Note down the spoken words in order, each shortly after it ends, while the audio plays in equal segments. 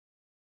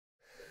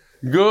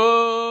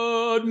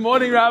Good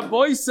morning,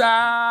 Rabbi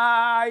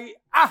Sai.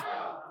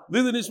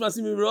 Lili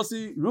Nishmasimi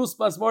Rossi,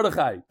 Ruspas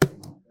Mordechai.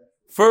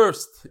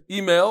 First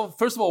email.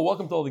 First of all,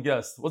 welcome to all the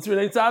guests. What's your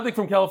name? Tzadik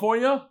from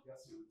California?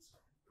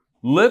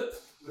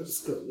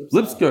 Lipsker.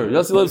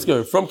 Yossi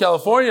Lipsker from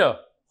California.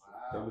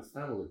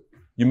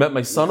 You met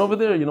my son over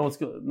there? You know what's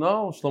good?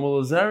 No,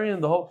 Shlomo Lazarian,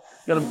 the whole.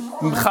 You got a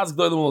Chazak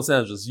Doidim in Los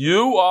Angeles.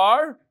 You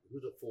are?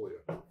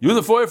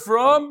 Yehuda Foyer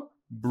from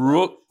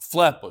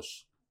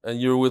Flatbush. And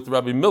you're with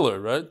Rabbi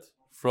Miller, right?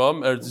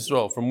 From Eretz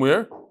Yisrael. From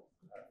where?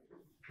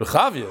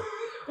 Rechavia.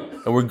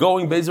 And we're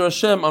going Be'ezer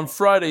Hashem on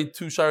Friday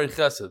to Shari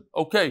Chesed.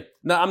 Okay,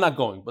 now I'm not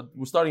going, but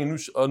we're starting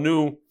a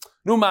new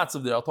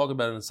matzav there. I'll talk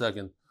about it in a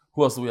second.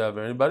 Who else do we have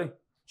there? Anybody?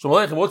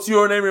 Shalom Aleichem. What's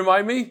your name?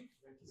 Remind me.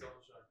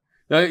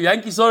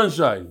 Yankee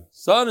Sonnenschein.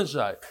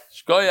 Sonnenschein.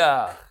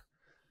 Shkoyach.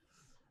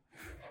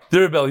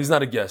 Dear Rebel, he's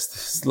not a guest.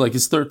 It's like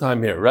his third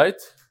time here,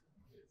 right?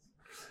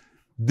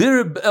 Dear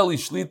Eli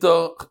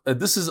Shlita,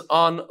 this is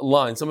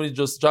online.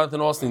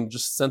 Jonathan Austin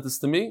just sent this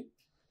to me.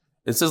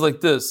 It says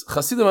like this: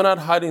 Hasidim are not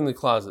hiding in the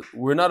closet.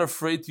 We're not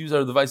afraid to use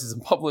our devices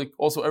in public.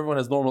 Also, everyone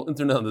has normal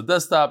internet on the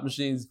desktop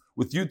machines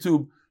with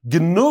YouTube.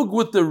 Genug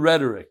with the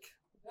rhetoric.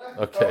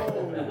 Okay.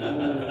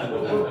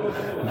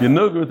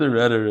 Genug with the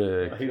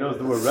rhetoric. He knows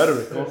the word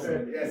rhetoric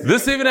also.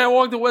 This evening I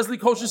walked to Wesley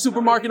Kosher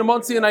Supermarket in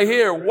Monsey and I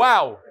hear,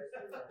 wow,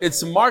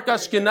 it's Mark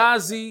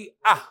Ashkenazi.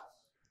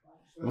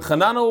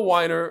 Chananel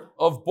Weiner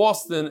of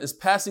Boston is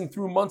passing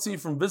through Monsey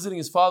from visiting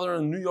his father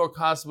in New York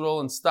hospital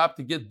and stopped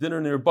to get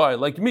dinner nearby.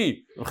 Like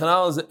me,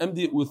 Chananel is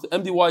with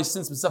MDY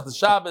since Masechta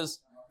Shabbos.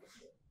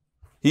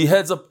 He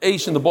heads up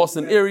Aish in the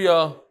Boston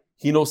area.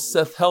 He knows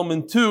Seth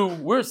Hellman too.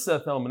 Where's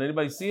Seth Hellman?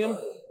 Anybody see him?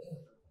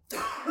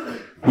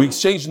 We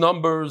exchanged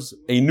numbers.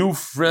 A new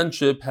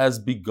friendship has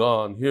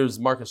begun. Here's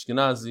Mark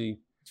Ashkenazi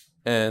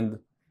and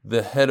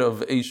the head of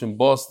Aish in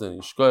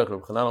Boston, Yishkoyach,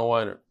 Chananel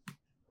Weiner.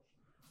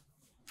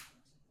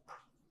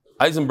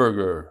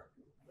 Eisenberger.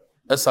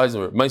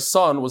 My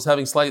son was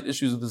having slight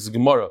issues with this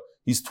Gemara.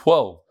 He's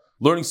 12.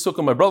 Learning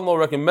Sukkah, my brother-in-law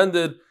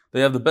recommended.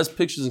 They have the best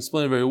pictures and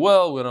explain it very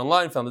well. We went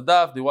online, found the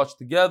daf, they watched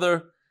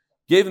together,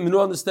 gave him a new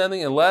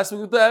understanding, and last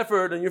week with the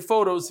effort and your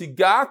photos, he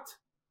got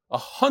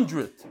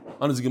 100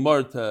 on his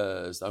Gemara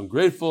test. I'm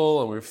grateful,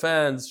 and we're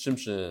fans.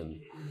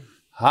 Shimshin.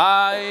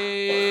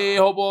 Hi,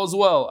 hope all is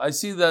well. I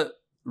see that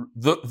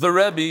the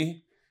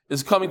Rebbe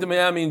is coming to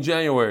Miami in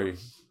January.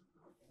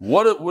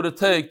 What would it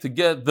take to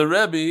get the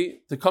Rebbe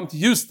to come to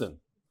Houston?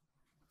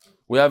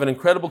 We have an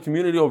incredible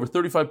community, over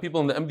 35 people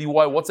in the MDY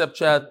WhatsApp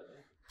chat,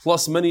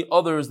 plus many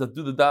others that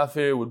do the daf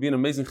here. It would be an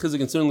amazing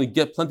chizuk and certainly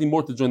get plenty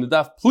more to join the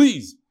daf.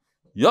 Please,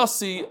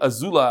 Yossi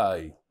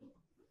Azulai.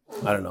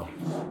 I don't know.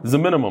 There's a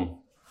minimum.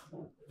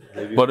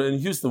 Maybe. But in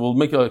Houston, we'll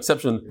make an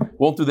exception. We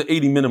won't do the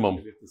 80 minimum.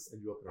 Maybe we have to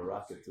send you up in a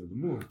rocket to the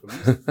moon.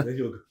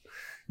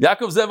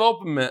 Yaakov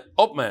Zev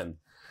Opman.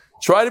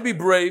 Try to be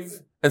brave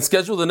and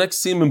schedule the next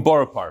scene in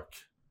Borough Park.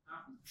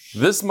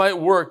 This might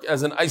work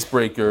as an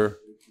icebreaker.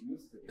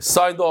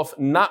 Signed off,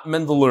 not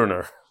Mendel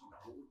Lerner.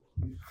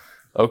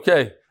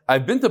 Okay.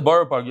 I've been to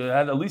Borough Park. I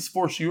had at least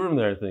 4 shiurim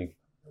there, I think.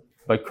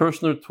 By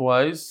Kirshner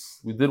twice.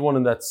 We did one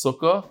in that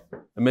sukkah.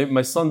 And maybe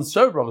my son's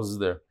Shabbat brothers is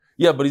there.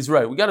 Yeah, but he's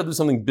right. We got to do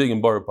something big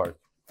in Borough Park.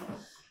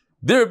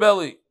 Dear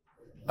Belly,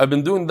 I've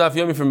been doing Daf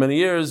Yomi for many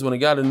years. When I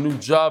got a new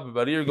job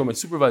about a year ago, my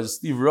supervisor,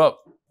 Steve Rupp,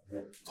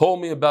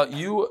 told me about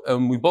you,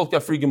 and we both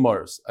got free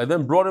Gemaras. I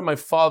then brought in my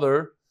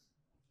father,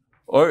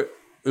 or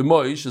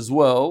Moish as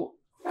well,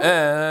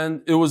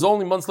 and it was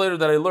only months later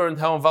that I learned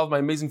how involved my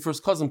amazing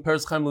first cousin,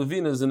 Peretz Chaim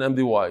Levina, is in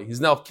MDY. He's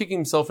now kicking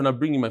himself and not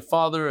bringing my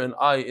father and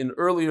I in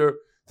earlier.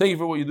 Thank you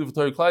for what you do for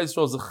Torah Klal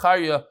Yisrael.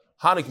 Zecharia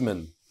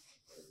Hanikman.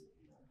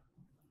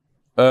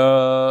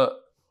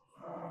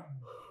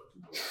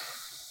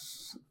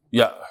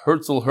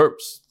 Herzl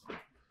Herbst.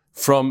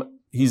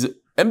 He's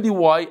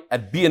MDY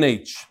at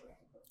B&H.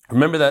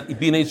 Remember that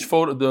B&H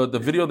photo, the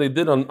video they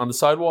did on the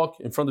sidewalk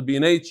in front of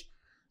B&H?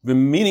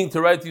 Been meaning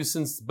to write to you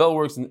since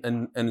Bellworks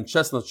and in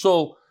Chestnut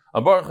Shul.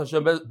 Baruch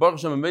Hashem,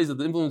 amazed at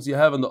the influence you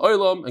have in the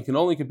Olam and can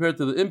only compare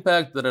to the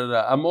impact.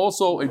 I'm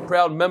also a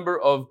proud member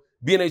of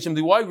B&H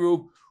MDY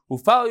group who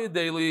follow you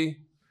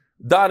daily.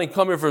 Donnie,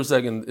 come here for a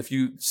second. If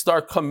you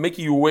start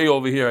making your way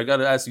over here, I got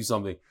to ask you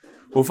something.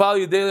 Who follow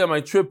you daily on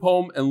my trip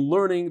home and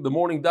learning the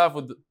morning daf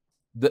with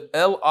the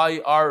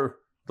LIR,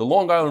 the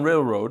Long Island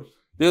Railroad,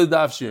 daily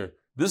daf shir.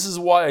 This is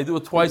why I do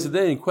it twice a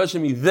day and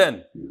question me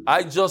then.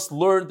 I just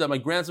learned that my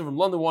grandson from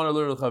London wanted to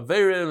learn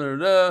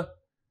Chaverim.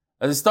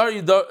 As I start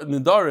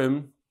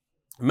Nidarim,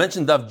 I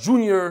mentioned Daf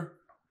Junior.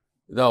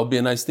 That would be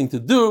a nice thing to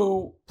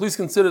do. Please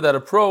consider that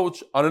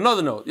approach. On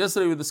another note,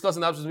 yesterday we were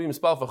discussing the options of being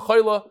Mispal for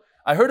Chayla.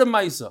 I heard a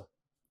Maisa,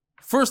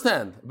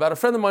 firsthand, about a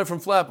friend of mine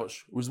from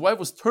Flatbush, whose wife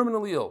was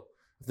terminally ill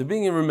after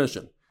being in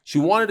remission. She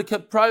wanted it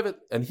kept private,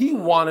 and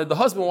the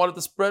husband wanted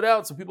to spread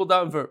out so people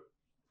down for.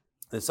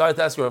 They decided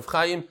to ask Rav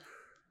Chaim.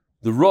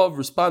 The Rav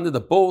responded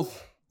that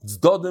both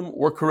Zdadim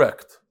were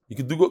correct. You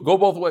could go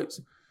both ways.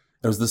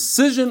 It was the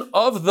decision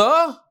of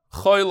the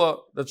Chayla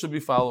that should be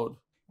followed.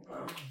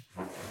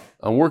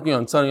 I'm working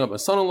on signing up my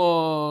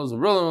son-in-laws,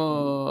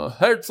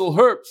 Herzl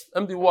Herbst,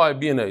 MDY,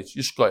 B&H,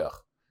 Yishkoyach.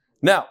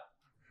 Now,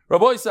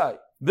 Rabbi Isai,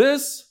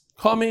 this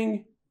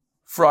coming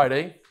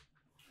Friday,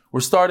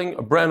 we're starting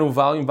a brand new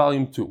volume,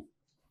 volume 2.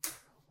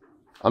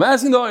 I'm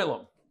asking the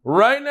Olam,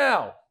 right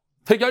now,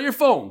 take out your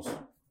phones.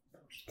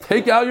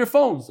 Take out your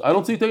phones. I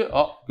don't see you take it.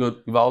 Oh,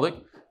 good, Givaldik.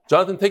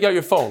 Jonathan, take out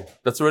your phone.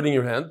 That's already in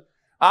your hand.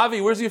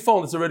 Avi, where's your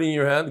phone that's already in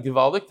your hand?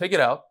 Givaldik, take it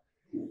out.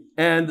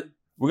 And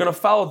we're going to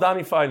follow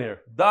Donnie Fine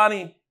here.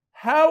 Donnie,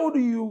 how do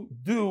you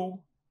do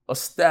a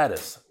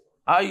status?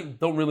 I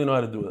don't really know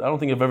how to do it. I don't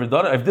think I've ever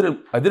done it.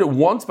 I did it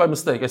once by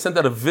mistake. I sent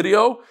out a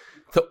video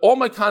to all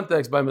my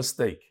contacts by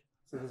mistake.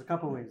 So there's a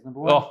couple ways. Number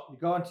one, you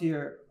go into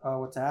your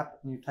WhatsApp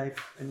and you type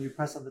and you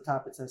press on the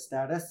top. It says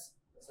status.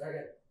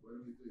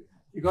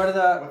 You go to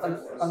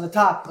the on the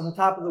top of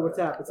the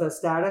WhatsApp. It says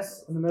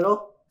status in the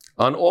middle.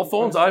 On all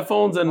phones,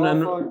 iPhones and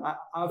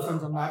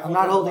iPhones. I'm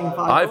not holding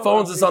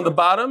iPhones. It's on the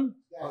bottom.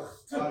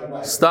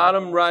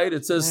 Bottom right.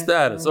 It says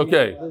status.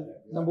 Okay.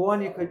 Number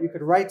one, you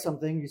could write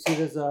something. You see,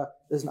 there's an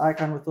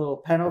icon with a little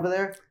pen over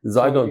there. You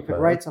could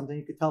write something.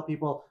 You could tell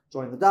people,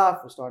 join the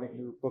DAF. We're starting a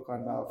new book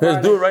on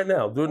Here, do it right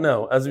now. Do it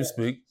now as we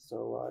speak.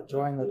 So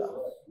join the DAF.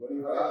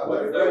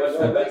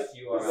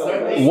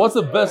 What's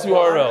the best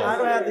URL? I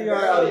don't have the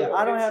URL yet.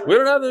 We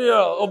don't have the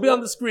URL. It'll be on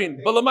the screen.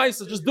 But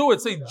Lamaisa, just do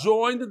it. Say,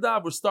 join the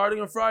DAF. We're starting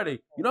on Friday.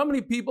 You know how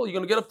many people you're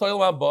going to get up to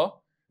Olam Haba?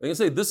 They're going to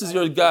say, this is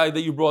your guy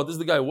that you brought. This is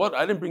the guy. What?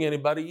 I didn't bring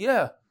anybody.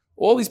 Yeah.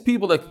 All these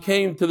people that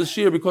came to the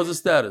shir because of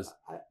status.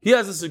 He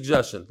has a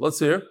suggestion. Let's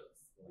hear.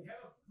 We have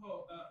a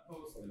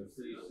post. You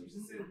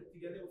just sit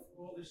together with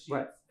all the sheets.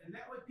 Right. And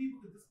that way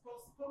people can just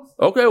post the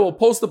poster. Okay, we'll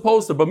post the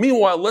poster. But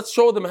meanwhile, let's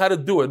show them how to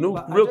do it.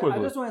 Real quickly.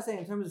 I just want to say,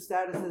 in terms of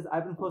statuses,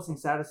 I've been posting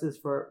statuses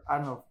for, I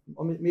don't know,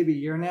 maybe a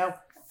year now.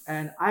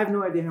 And I have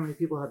no idea how many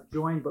people have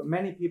joined, but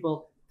many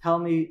people tell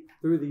me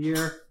through the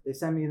year, they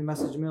send me the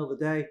message in the middle of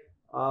the day,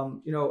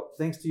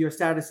 thanks to your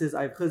statuses,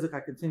 I have chizuk, I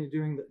continue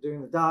doing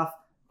the daf.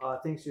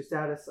 Thanks to your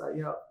status,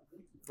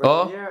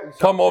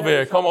 come over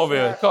here. Come,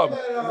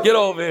 get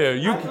over here.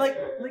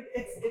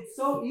 It's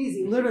so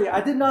easy. Literally, I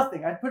did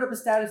nothing. I put up a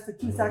status for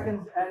 2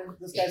 seconds, and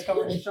this guy's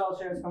coming in Shal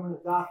shares coming to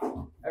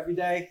daf every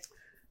day.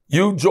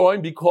 You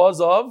joined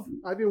because of?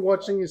 I've been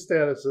watching your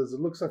statuses.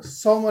 It looks like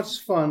so much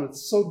fun.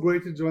 It's so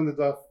great to join the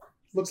daf.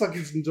 Looks like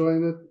he's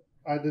enjoying it.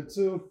 I did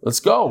too. Let's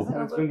go.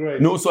 And it's been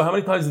great. No, so how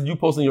many times did you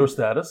post on your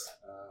status?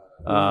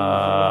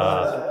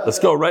 Let's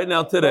go right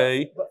now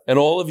today, and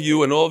all of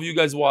you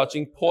guys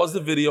watching, pause the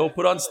video,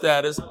 put on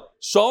status.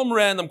 Shalom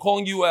Rand, I'm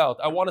calling you out.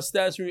 I want a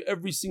status from you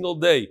every single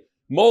day.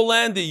 Mo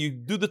Landy, you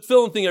do the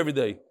film thing every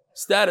day.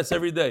 Status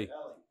every day.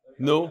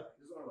 No?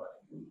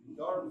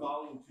 Darn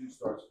Volume 2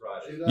 starts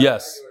Friday.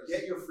 Yes.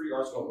 Get your free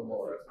article from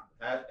Laura.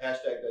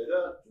 Hashtag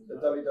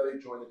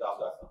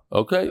www.jointhedaf.com.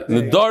 Okay.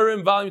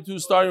 Nadarim Volume 2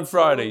 starting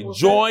Friday.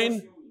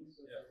 Join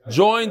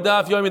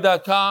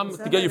dafyomi.com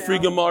to get your free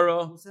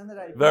Gemara.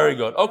 Very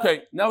good.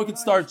 Okay, now we can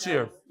start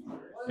cheer.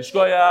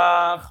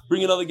 Yishkoyach,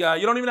 bring another guy.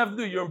 You don't even have to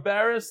do it. You're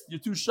embarrassed. You're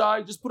too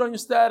shy. Just put on your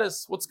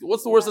status. What's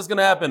the worst that's going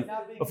to happen?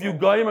 A few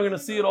goyim are going to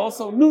see it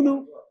also.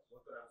 No.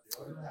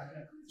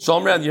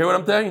 Shalom Rand, you hear what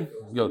I'm saying?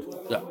 Good.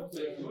 Yeah.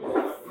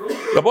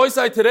 The boy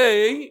side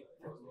today.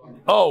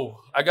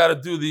 I got to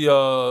do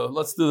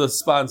let's do the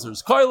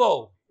sponsors.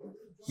 Koilol.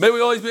 May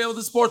we always be able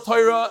to support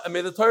Torah, and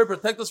may the Torah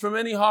protect us from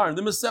any harm.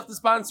 The Masechta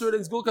sponsored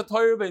in Zgulka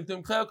Torah and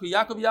Timchel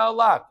Yaakov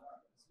Ya'alak.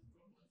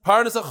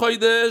 Parnas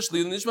HaChodesh,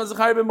 Lila Nishmas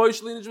Zachar ben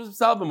Moshe, Lila Nishmas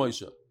B'Sal ben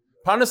Moshe.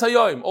 Parnas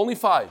Hayoim, only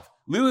 5.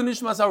 Lila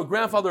Nishmas, our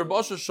grandfather, Reb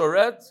Asher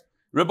Shoret.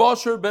 Reb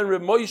Asher ben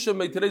Reb Moshe,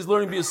 may today's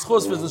learning be a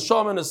schus for the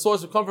shaman, a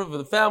source of comfort for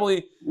the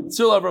family.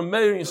 Tzil Avram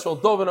Meir, Yisrael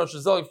Dovin, Asher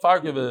Zelik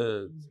Farkev.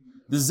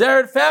 The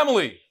Zerd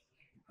family.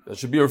 That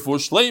should be our for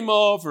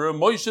Shleima, for Reb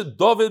Moshe,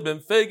 David ben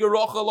Feger,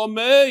 Rochel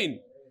Amein.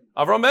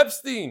 Avram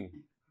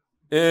Epstein,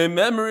 in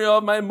memory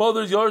of my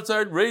mother's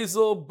yahrzeit,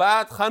 Razel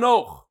Bat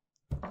Chanoch,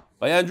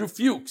 by Andrew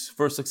Fuchs,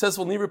 for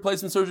successful knee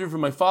replacement surgery for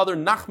my father,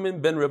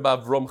 Nachman ben Reb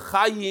Avram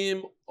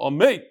Chaim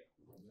Omei.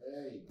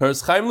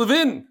 Paris Chaim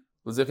Levin,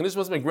 L'zechanishmas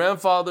was my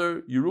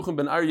grandfather, Yeruchim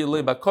ben Aryeh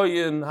Le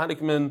Bakoyin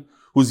Hanikman,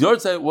 whose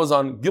yahrzeit was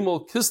on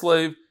Gimel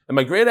Kislev, and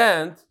my great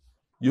aunt,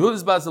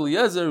 Yehudis Bas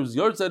Eliezer, whose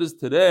yahrzeit is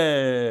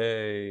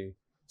today.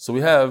 So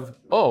we have,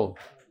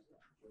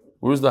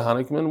 where's the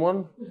Hanikman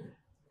one?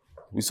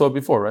 We saw it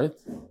before, right?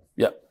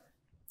 Yeah.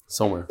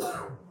 Somewhere. I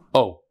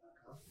don't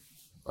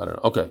know.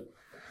 Okay.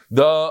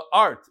 The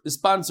art is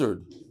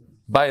sponsored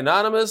by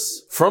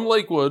Anonymous from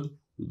Lakewood,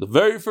 the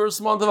very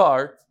first month of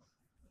art,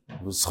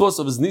 the schos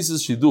of his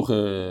nieces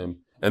Shiduchim.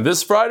 And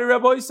this Friday,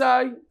 Rabbi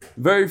Isai,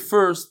 very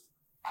first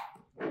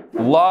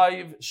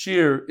live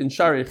shir in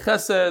Shari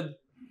Chesed,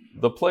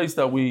 the place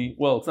that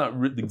it's not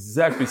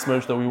exactly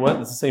Smersh that we went,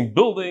 it's the same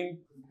building,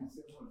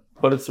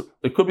 but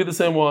it could be the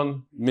same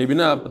one, maybe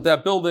not, but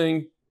that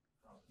building,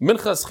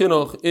 Minchas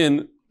Chinuch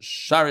in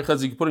Shari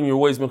Chesed. You can put in your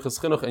ways Minchas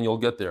Chinuch and you'll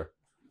get there.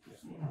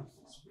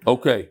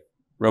 Okay.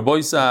 Rabbi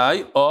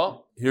Isai,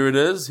 here it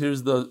is.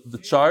 Here's the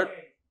chart.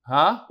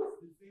 Huh?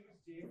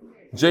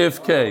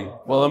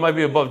 JFK. Well, it might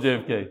be above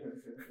JFK.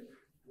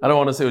 I don't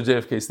want to say what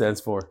JFK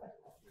stands for.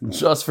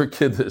 Just for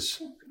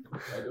Kiddush.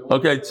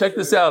 Okay, check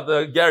this out.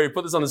 Gary,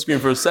 put this on the screen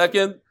for a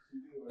second,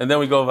 and then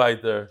we go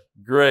right there.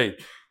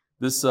 Great.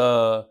 This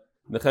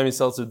Nehemiah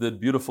Seltzer did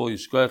beautiful.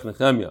 Yishkoach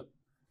Nehemiah.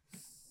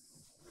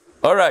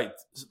 All right.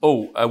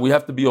 We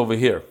have to be over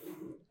here.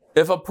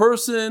 If a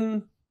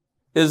person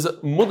is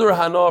mudar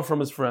hana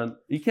from his friend,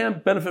 he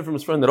can't benefit from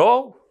his friend at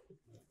all,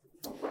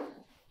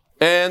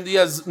 and he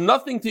has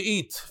nothing to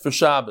eat for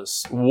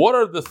Shabbos. What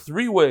are the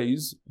 3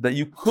 ways that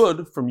you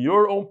could, from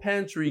your own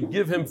pantry,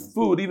 give him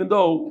food, even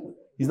though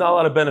he's not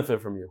allowed to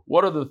benefit from you?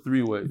 What are the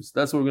 3 ways?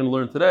 That's what we're going to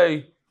learn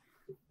today,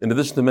 in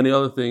addition to many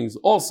other things.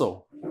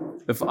 Also,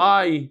 if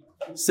I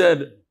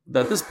said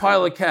that this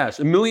pile of cash,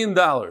 $1 million,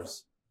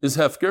 is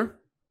hefker,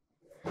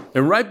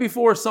 and right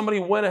before somebody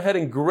went ahead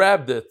and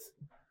grabbed it,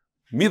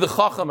 me the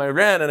chacham, I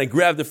ran and I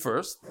grabbed it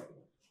first,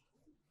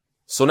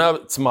 so now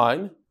it's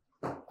mine.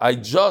 I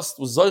just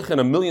was zoichen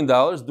 $1 million.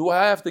 Do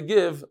I have to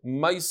give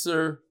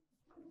meiser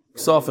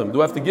ksafim?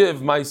 Do I have to give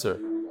meiser?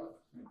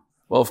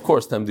 Well, of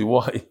course, to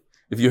MDY.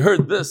 If you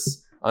heard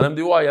this on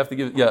MDY, you have to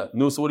give. Yeah,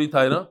 no. So what are you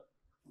taina?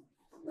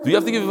 Do you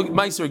have to give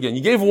meiser again?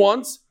 You gave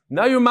once.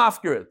 Now you're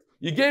mafker it.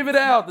 You gave it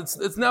out. It's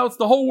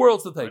the whole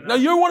world's to take. Now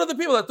you're one of the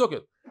people that took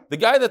it. The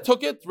guy that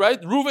took it,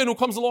 right? Reuven, who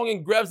comes along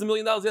and grabs $1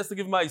 million, he has to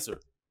give meiser.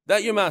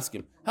 That you're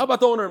masking. How about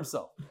the owner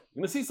himself? You're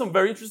going to see some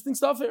very interesting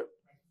stuff here.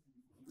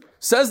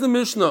 Says the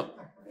Mishnah,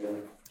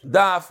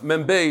 Daf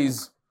Mem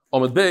Beis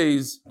Omid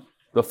Beis,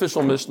 the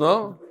official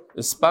Mishnah,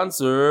 is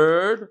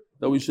sponsored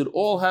that we should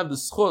all have the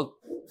schut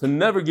to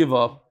never give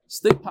up,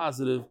 stay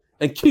positive,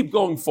 and keep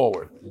going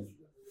forward.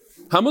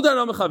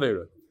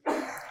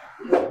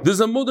 There's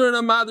a mudar and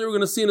a mother we're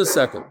going to see in a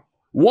second.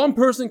 One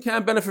person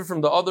can't benefit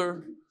from the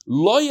other.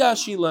 Lo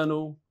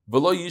yashilenu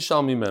v'lo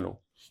yishal mimenu.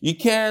 You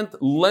can't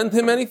lend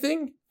him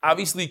anything.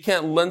 Obviously, you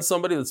can't lend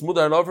somebody that's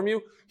mudar and from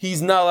you.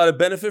 He's not allowed to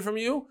benefit from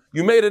you.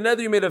 You made a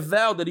nether, you made a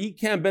vow that he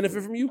can't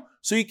benefit from you,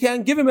 so you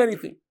can't give him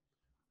anything.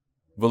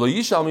 V'lo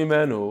yishal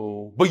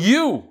mimenu. But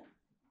you,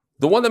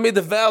 the one that made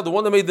the vow, the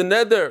one that made the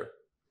nether,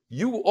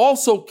 you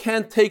also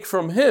can't take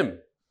from him.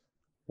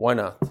 Why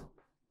not?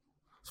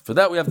 So for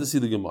that, we have to see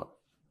the Gemara.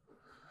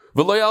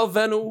 V'lo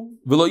yalvenu,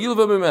 v'lo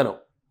yilva mimenu.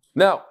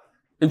 Now,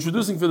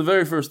 introducing for the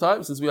very first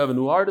time, since we have a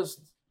new artist,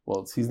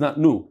 well, he's not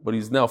new, but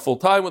he's now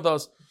full-time with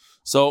us.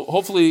 So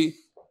hopefully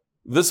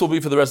this will be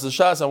for the rest of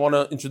the Shas. I want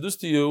to introduce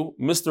to you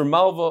Mr.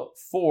 Malva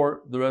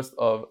for the rest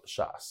of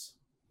Shas.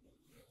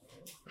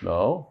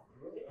 No?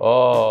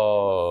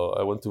 Oh,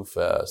 I went too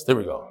fast. There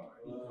we go.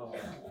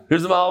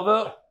 Here's the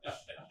Malva.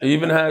 He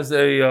even has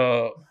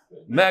a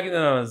magnet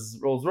on his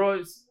Rolls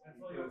Royce.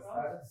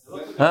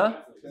 Huh?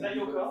 Is that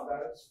your car?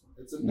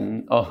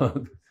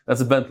 Oh, that's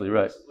a Bentley,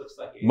 right.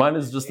 Mine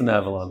is just an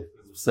Avalon.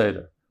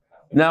 Seder.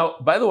 Now,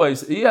 by the way,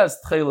 he has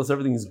tchelas,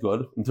 everything is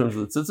good in terms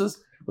of the tzitzis.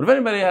 But if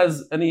anybody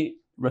has any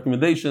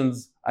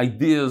recommendations,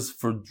 ideas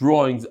for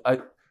drawings, to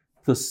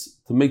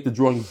make the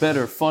drawing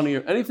better,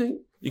 funnier, anything,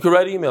 you can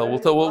write an email. We'll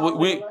tell.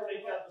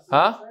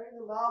 Huh?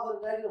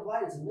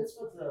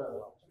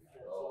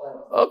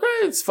 Okay,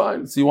 it's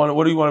fine. So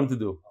what do you want him to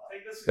do?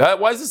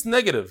 Why is this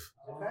negative?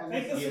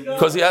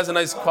 Because he has a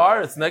nice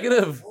car, it's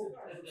negative?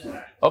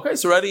 Okay,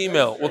 so write an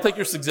email. We'll take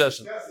your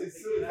suggestion.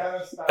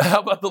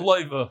 How about the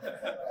loiva?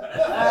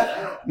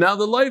 Now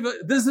the loiva,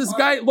 this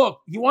guy,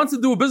 look, he wants to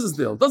do a business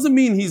deal. Doesn't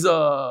mean he's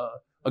a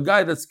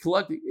guy that's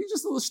collecting. He's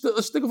just a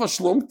shtick of a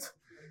schlumped.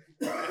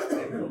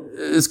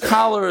 His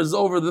collar is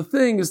over the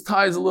thing, his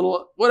tie is a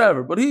little,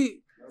 whatever. But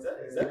he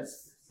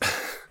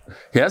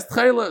has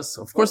tchelas.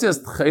 Of course he has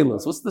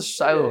tchelas. What's the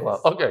shiloh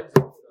about? Okay,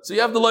 so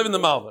you have the loiva in the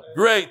malva.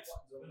 Great.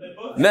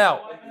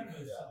 Now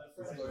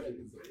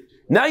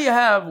you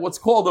have what's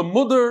called a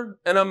mudar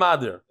and a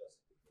madir.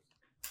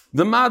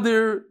 The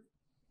madir,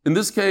 in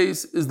this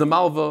case, is the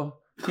malva.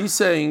 He's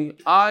saying,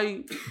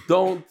 I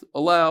don't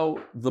allow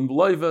the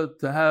loiva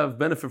to have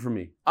benefit from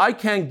me. I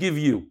can't give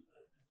you.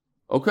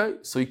 Okay,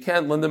 so you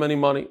can't lend him any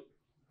money.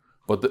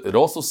 But it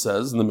also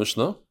says in the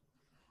Mishnah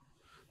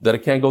that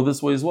it can't go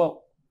this way as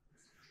well.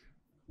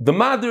 The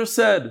madir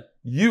said,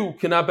 you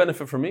cannot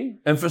benefit from me.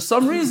 And for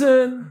some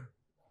reason,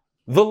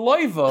 the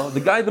loiva, the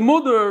guy, the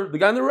mudar, the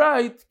guy on the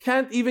right,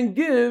 can't even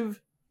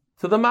give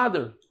to the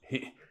madir.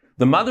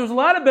 The madir has a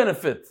lot of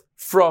benefit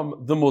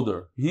from the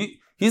mudar.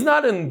 He's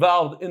not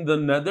involved in the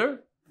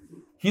neder.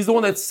 He's the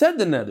one that said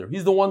the neder.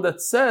 He's the one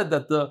that said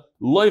that the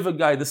loiva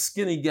guy, the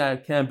skinny guy,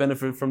 can't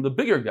benefit from the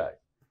bigger guy.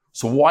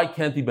 So why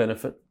can't he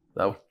benefit?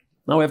 Now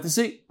we have to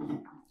see.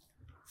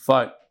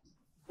 Fine.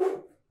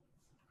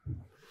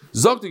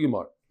 Zok the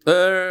Gemara.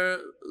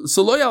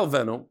 So lo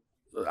yalvenu.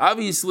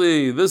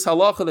 Obviously, this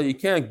halacha that you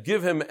can't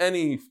give him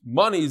any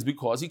money is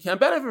because he can't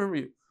benefit from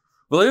you.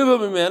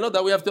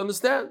 That we have to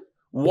understand.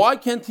 Why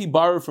can't he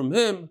borrow from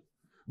him?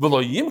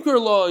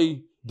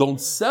 Don't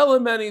sell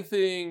him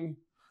anything.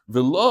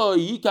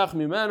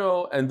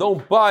 And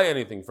don't buy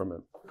anything from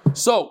him.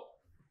 So,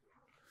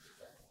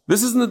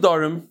 this is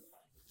Nadarim.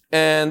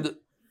 And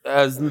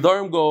as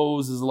Nadarim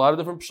goes, there's a lot of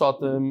different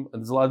pshatim,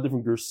 and there's a lot of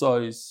different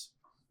gersais.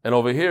 And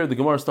over here, the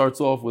Gemara starts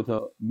off with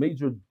a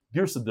major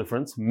girsa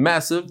difference,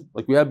 massive,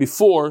 like we had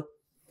before.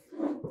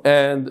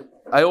 And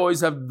I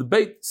always have the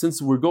debate,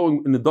 since we're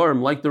going in the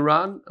Dharam like the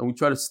Ran, and we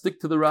try to stick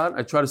to the Ran,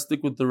 I try to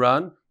stick with the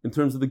Ran in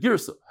terms of the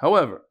girsa.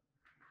 However,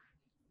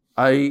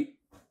 I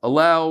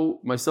allow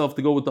myself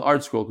to go with the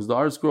Art Scroll, because the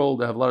Art Scroll,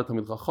 they have a lot of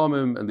Talmid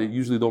Chachamim, and they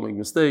usually don't make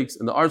mistakes.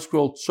 And the Art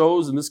Scroll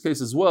chose, in this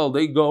case as well,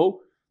 they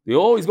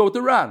always go with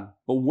the Ran.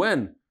 But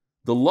when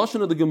the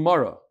Lashon of the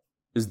Gemara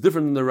is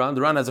different than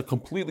the Ran has a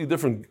completely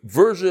different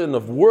version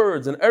of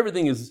words, and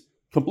everything is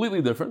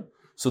completely different.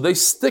 So they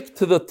stick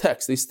to the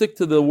text, they stick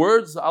to the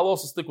words, I'll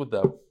also stick with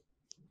them.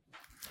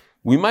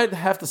 We might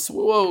have to,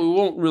 we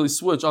won't really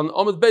switch. On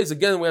Amud Beis,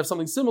 again, we have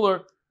something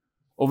similar.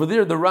 Over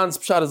there, the Ran's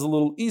Pshat is a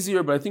little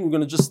easier, but I think we're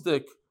going to just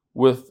stick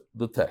with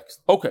the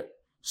text. Okay,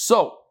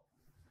 so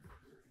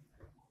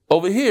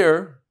over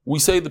here, we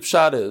say the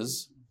Pshat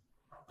is,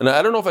 and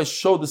I don't know if I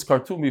showed this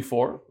cartoon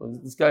before,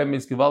 this guy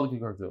makes Givaldic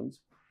cartoons.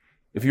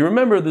 If you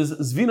remember, there's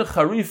Zvina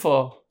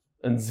Charifa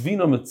and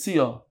Zvina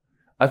Metzia.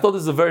 I thought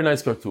this is a very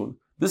nice cartoon.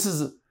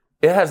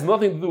 It has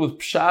nothing to do with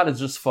Pshat,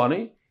 it's just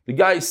funny. The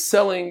guy is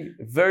selling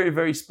very,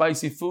 very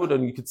spicy food,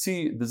 and you can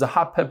see there's a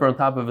hot pepper on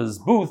top of his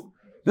booth.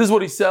 This is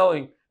what he's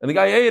selling. And the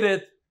guy ate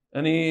it,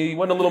 and he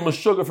went a little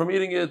mashuga from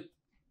eating it.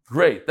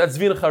 Great, that's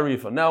Zvina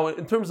Charifa. Now,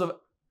 in terms of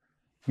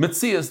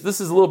Metzias,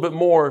 this is a little bit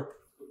more,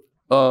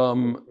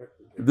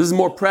 this is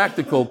more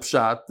practical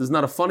Pshat. This is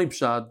not a funny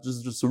Pshat,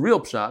 just a real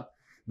Pshat.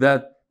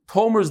 That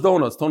Tomer's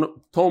Donuts,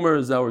 Tomer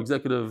is our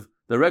executive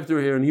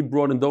director here, and he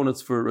brought in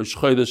donuts for Rosh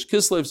Chodesh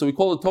Kislev, so we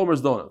call it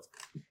Tomer's Donuts.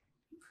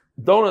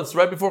 Donuts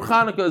right before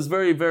Hanukkah is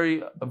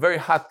a very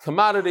hot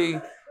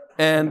commodity,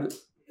 and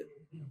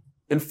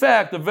in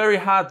fact, a very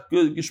hot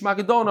Gishmak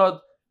donut,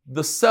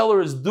 the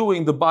seller is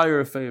doing the buyer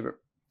a favor.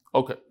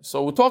 Okay,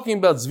 so we're talking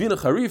about Zvina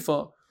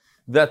Charifa,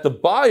 that the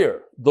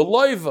buyer, the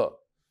loiva,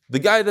 the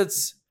guy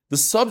that's the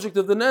subject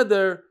of the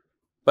neder,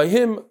 by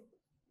him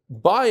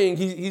buying,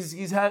 he's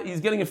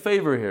getting a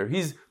favor here.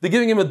 They're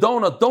giving him a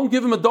donut. Don't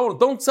give him a donut.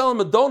 Don't sell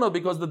him a donut,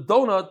 because the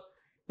donut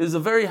is a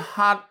very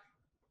hot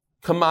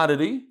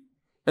commodity,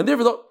 and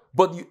therefore,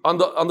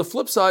 on the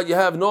flip side, you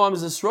have Noam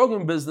is a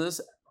Esrogim business.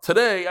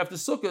 Today, after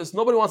Sukkot,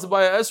 nobody wants to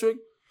buy an esrog.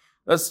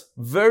 That's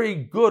very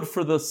good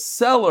for the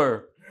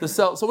seller to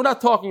sell. So we're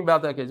not talking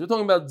about that case. We're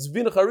talking about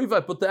Zvina Charifa.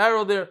 I put the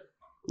arrow there.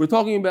 We're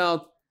talking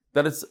about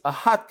that it's a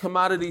hot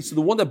commodity. So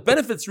the one that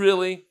benefits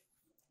really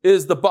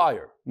is the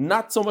buyer,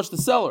 not so much the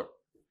seller.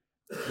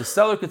 The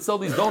seller could sell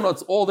these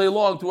donuts all day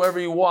long to whoever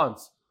he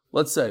wants,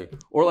 let's say.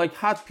 Or like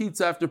hot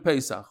pizza after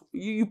Pesach.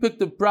 You pick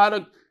the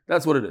product,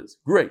 that's what it is.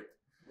 Great.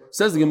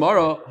 Says the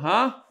Gemara, huh?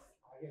 I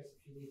guess if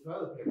you need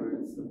toilet paper,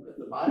 it's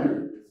the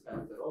buyer is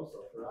benefit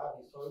also for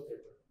Avi's toilet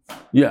paper.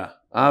 Yeah,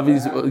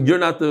 Avi's, you're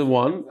not the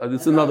one.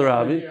 It's another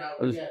Avi.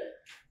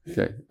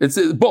 Okay, it's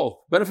both.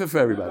 Benefit for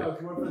everybody. No,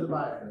 it's more for the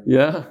buyer.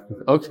 Yeah?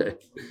 Okay.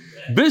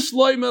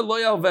 Bishloime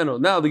loyal veno.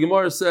 Now the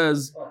Gemara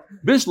says,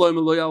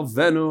 Bishloime loyal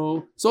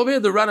veno. So over here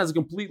the Ran has a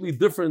completely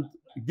different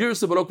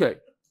girsa, but okay.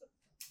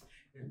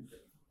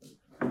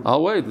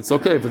 I'll wait. It's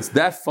okay. If it's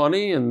that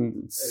funny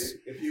and it's...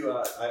 If you, in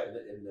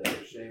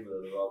the shame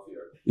of the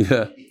welfare.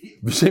 Yeah.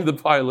 B'shem the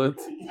pilot.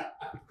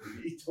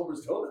 Eat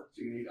Tomer's donuts.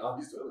 You can eat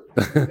Avi's toilet.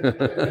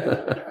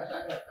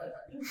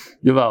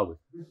 Givaldi.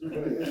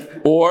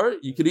 Or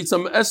you could eat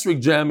some esrig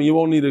jam and you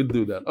won't need to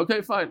do that.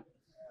 Okay, fine.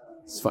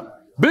 It's fine.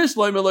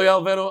 Bishloim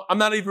Eloyal Veno. I'm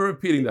not even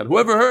repeating that.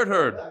 Whoever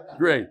heard.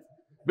 Great.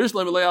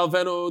 Bishloim Eloyal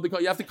Veno.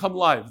 You have to come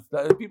live.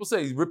 People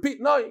say, repeat.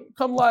 No,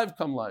 come live.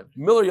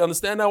 Miller, you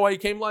understand now why you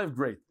came live?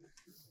 Great.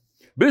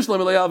 Bishloim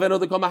Eloyal Veno.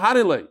 They come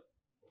Mahanile.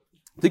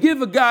 To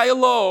give a guy a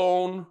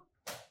loan,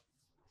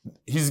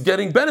 he's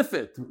getting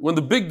benefit. When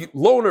the big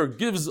loaner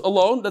gives a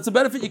loan, that's a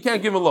benefit. You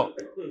can't give a loan.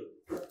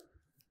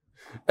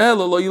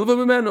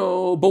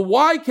 But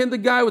why can't the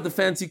guy with the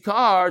fancy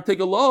car take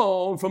a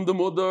loan from the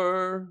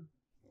mudar?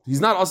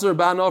 He's not asur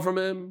bana from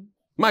him.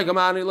 Now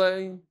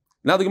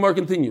the Gemara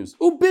continues.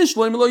 Okay,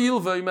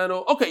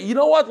 you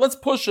know what? Let's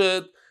push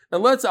it,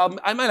 and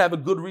I might have a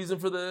good reason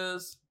for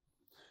this.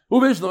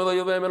 And you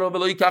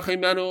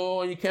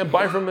can't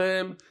buy from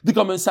him.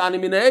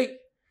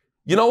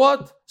 You know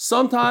what?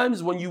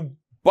 Sometimes when you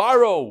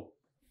borrow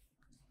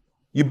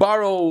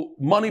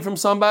money from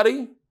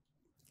somebody,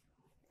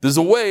 there's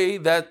a way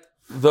that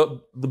the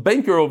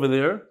banker over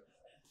there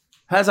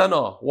has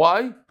anah.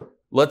 Why?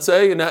 Let's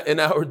say in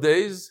our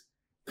days,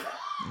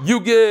 you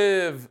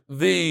give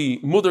the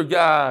mudar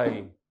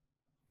guy,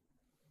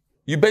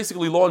 you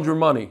basically launder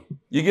money.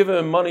 You give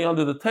him money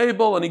under the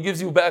table and he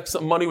gives you back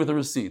some money with a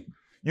receipt.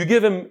 You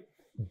give him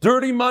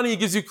dirty money, he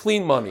gives you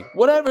clean money.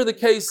 Whatever the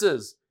case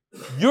is,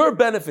 you're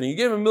benefiting. You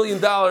gave him $1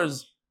 million,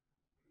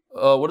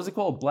 what is it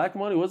called? Black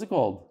money? What is it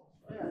called?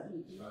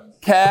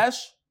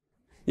 Cash.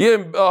 You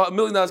gave him $1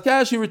 million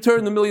cash, he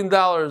returned the $1 million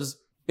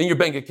in your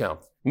bank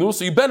account. No,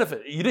 so you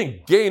benefit. You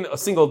didn't gain a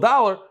single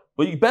dollar,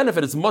 but you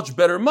benefit. It's much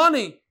better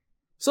money.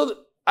 So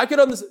I could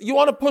understand. You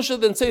want to push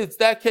it and say it's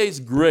that case?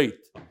 Great.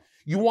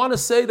 You want to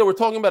say that we're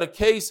talking about a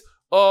case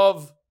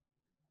of,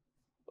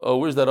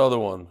 where's that other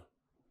one?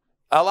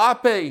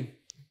 Alape.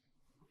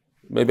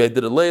 Maybe I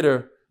did it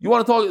later. You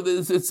want to talk,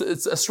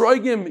 it's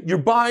esrogim, you're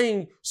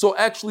buying, so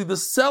actually the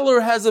seller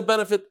has a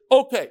benefit.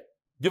 Okay,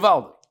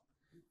 givaldi.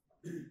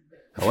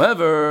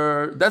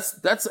 However,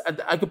 that's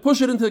I could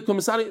push it into the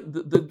commissary,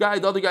 the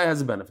other guy has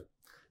a benefit.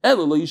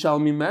 But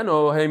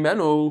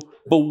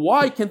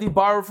why can't he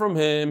borrow from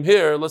him?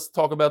 Here, let's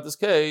talk about this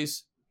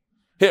case.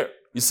 Here,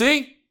 you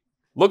see?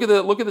 Look at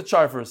the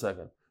chart for a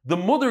second. The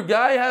mother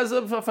guy has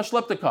a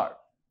verschleppte car.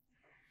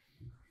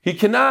 He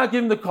cannot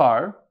give him the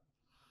car.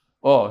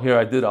 Oh, here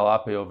I did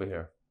Alape over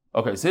here.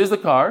 Okay, so here's the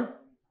car.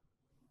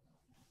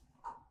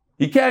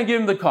 He can't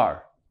give him the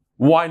car.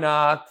 Why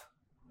not?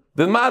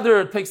 The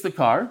mother takes the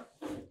car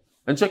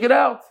and check it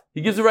out.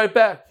 He gives it right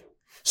back.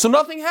 So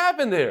nothing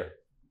happened there.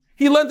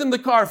 He lent him the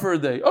car for a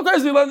day. Okay,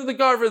 so he lent him the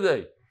car for a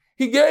day.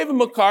 He gave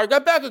him a car,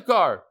 got back a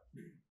car.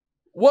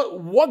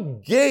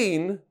 What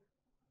gain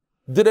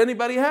did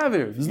anybody have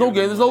here? There's no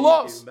gain, there's no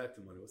loss. Give him back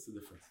the money. What's the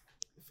difference?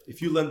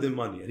 If you lend him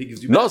money and he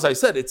gives you No, as I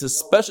said, it's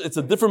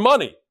a different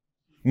money.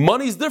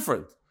 Money's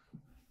different.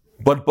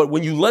 But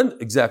when you lend,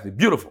 exactly,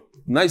 beautiful.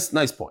 Nice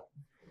point.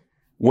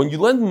 When you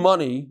lend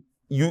money,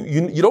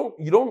 you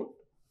don't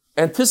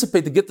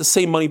anticipate to get the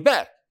same money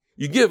back.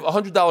 You give a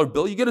 $100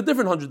 bill, you get a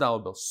different $100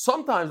 bill.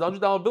 Sometimes the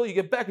 $100 bill you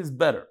get back is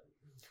better.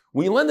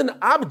 When you lend an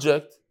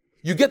object,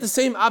 you get the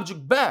same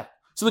object back.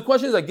 So the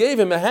question is, I gave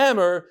him a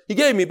hammer, he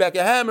gave me back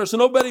a hammer, so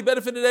nobody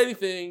benefited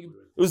anything.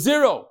 It was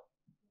zero.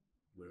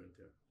 wear and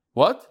tear.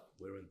 What?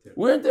 Wear and tear.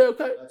 We're in there,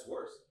 okay. That's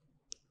worse.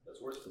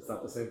 It's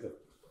not the same thing.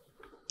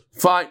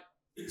 Fine.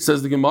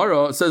 Says the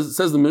Gemara, says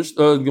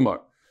the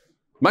Gemara.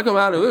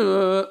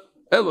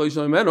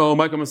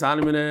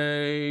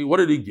 What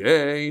did he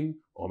gain?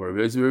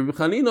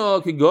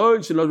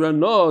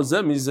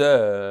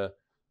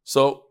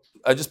 So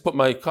I just put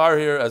my car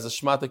here as a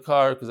shmata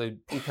car because I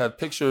had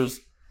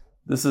pictures.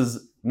 This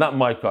is not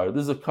my car.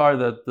 This is a car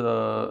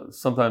that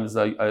sometimes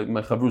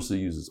my chavrusa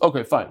uses.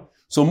 Okay, fine.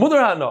 So mudar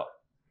hana.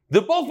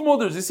 They're both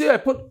mudars. You see, I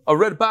put a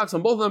red box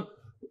on both of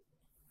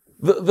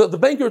them. The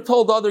banker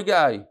told the other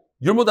guy,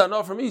 "You're mudar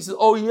hana for me." He says,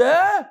 "Oh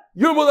yeah,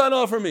 you're mudar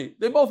hana for me."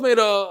 They both made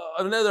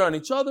a nether on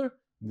each other.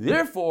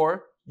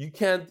 Therefore, you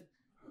can't.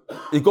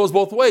 It goes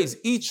both ways.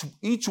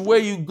 Each way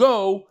you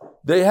go,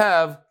 they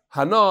have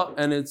hana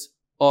and it's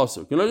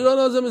also.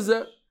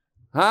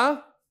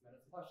 Huh?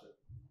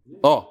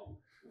 Oh,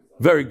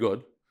 very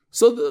good.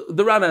 So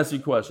the Ran asks you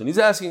a question. He's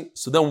asking,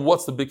 so then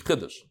what's the big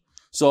chiddush?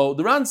 So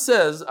the Ran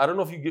says, I don't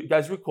know if you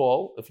guys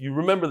recall, if you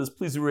remember this,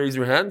 please raise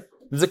your hand.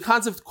 There's a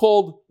concept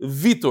called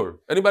vitur.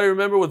 Anybody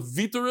remember what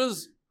vitur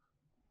is?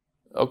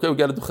 Okay, we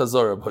got to do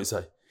chazara, boys.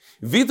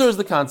 Vitur is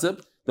the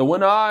concept that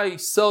when I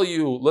sell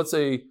you, let's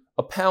say,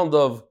 a pound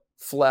of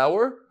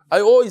flour,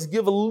 I always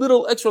give a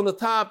little extra on the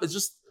top. It's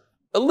just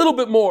a little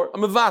bit more.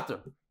 I'm a vater.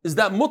 Is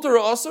that mutter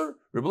or asr?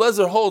 Rebbe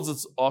Lezer holds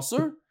it's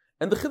asr.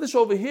 And the chiddush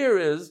over here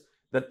is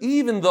that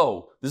even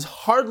though there's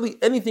hardly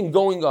anything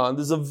going on,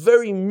 there's a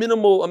very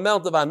minimal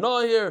amount of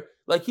anah here.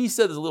 Like he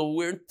said, there's a little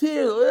wear and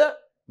tear.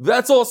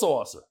 That's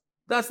also asr.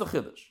 That's the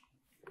chiddush.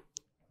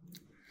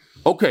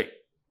 Okay.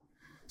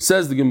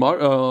 Says the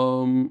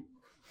Gemara,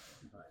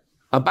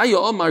 Abaya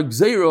Omar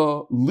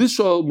Gzeira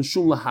Lishol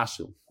Mishum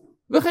Lahashil.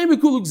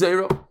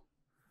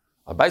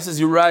 Abai says,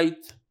 you're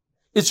right.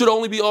 It should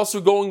only be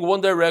also going one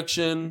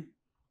direction.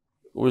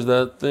 Where's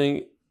that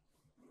thing?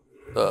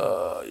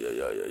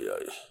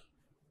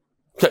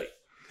 Okay.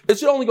 It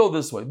should only go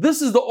this way.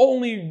 This is the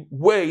only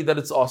way that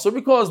it's also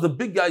because the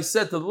big guy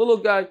said to the little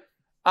guy,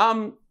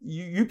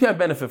 you can't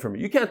benefit from me.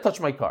 You can't touch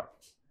my car.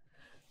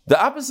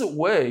 The opposite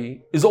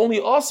way is only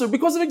also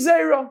because of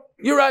Gzeira.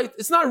 You're right.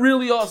 It's not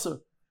really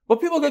also.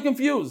 But people get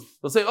confused.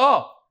 They'll say,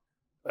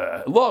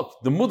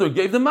 look, the mother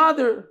gave the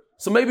mother.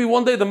 So maybe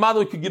one day the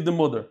mother could give the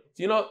mother.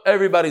 You know,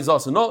 everybody's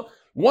also. No,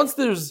 once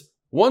there's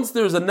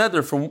a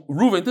nether from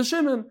Reuven to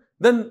Shimon,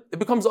 then it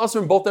becomes usher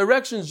in both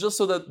directions just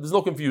so that there's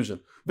no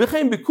confusion.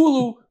 V'chein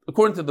bikulu,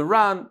 according to the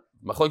Ran,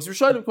 Machlokes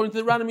Rishonim, according to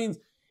the Ran, it means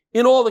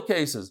in all the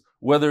cases,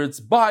 whether it's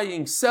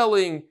buying,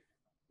 selling,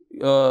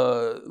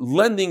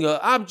 lending an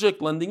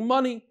object, lending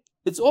money,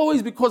 it's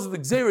always because of the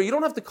Gzeira. You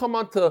don't have to come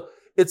on to,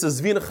 it's a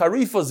Zvina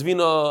Charifa,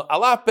 Zvina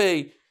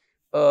Alape,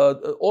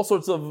 all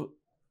sorts of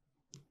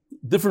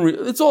different.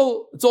 It's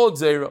all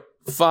Gzeira.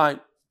 Fine.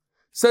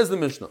 Says the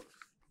Mishnah.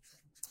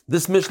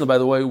 This Mishnah, by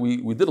the way,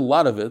 we did a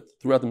lot of it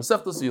throughout the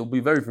Masechta, so you'll be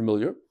very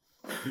familiar.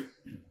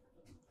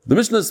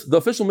 The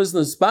official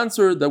Mishnah is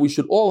sponsored that we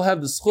should all have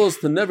the schos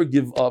to never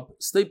give up,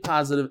 stay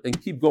positive, and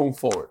keep going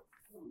forward.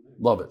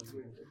 Love it.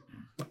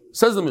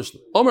 Says the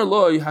Mishnah. Omer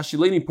loy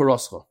hashileni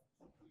parascha.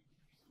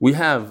 We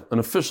have an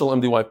official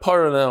MDY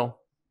para now.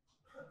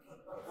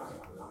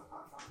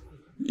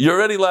 You're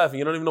already laughing.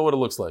 You don't even know what it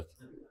looks like.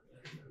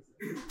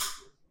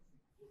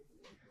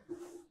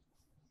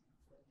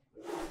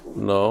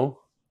 No.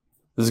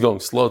 This is going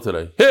slow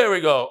today. Here we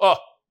go. Oh,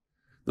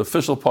 the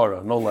official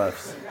para. No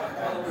laughs.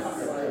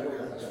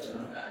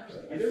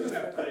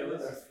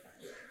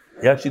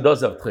 He actually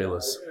does have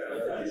tchelas.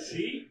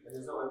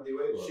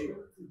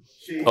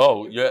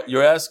 Oh,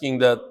 you're asking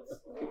that.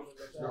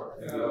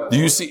 Do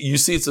you see? You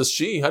see it's a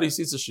she? How do you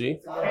see it's a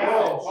she?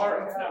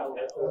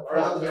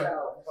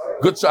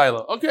 Good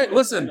Shiloh. Okay,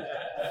 listen.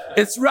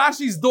 It's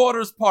Rashi's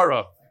daughter's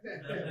para.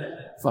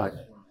 Fine.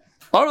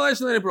 No,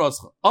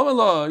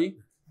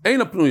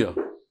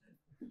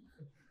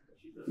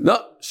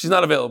 she's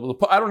not available.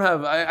 I don't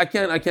have. I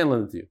can't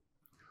lend it to you.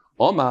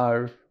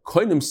 Omar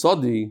koinim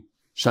sodi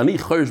shani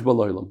chayrish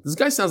b'loylam. This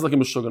guy sounds like a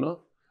meshugana,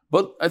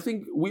 but I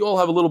think we all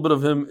have a little bit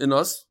of him in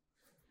us.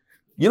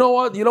 You know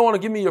what? You don't want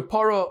to give me your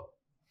para.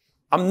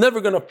 I'm never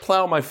going to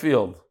plow my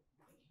field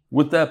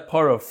with that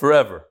para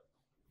forever.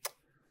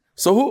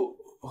 So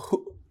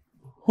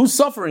who's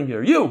suffering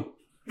here? You.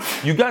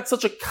 You got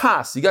such a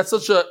kas, you got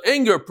such an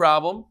anger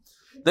problem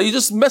that you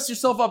just mess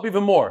yourself up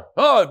even more.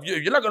 Oh, if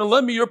you're not going to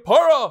lend me your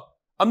para,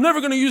 I'm never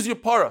going to use your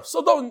para.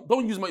 So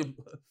don't use my.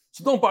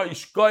 So don't borrow your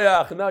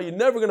shkoyach. Now you're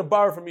never going to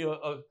borrow from me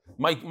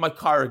my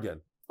car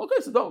again. Okay,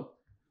 so don't.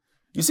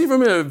 You see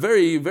from here a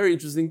very, very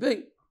interesting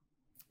thing.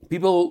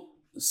 People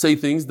say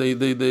things,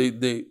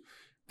 they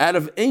out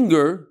of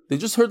anger, they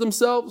just hurt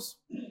themselves.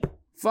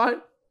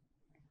 Fine.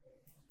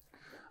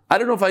 I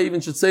don't know if I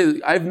even should say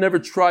that. I've never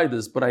tried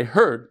this, but I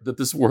heard that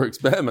this works.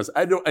 I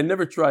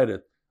never tried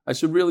it. I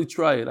should really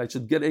try it. I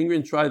should get angry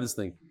and try this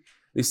thing.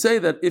 They say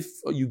that if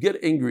you get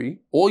angry,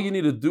 all you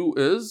need to do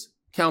is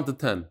count to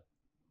 10.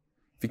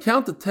 If you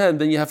count to 10,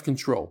 then you have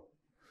control.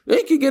 Then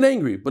you can get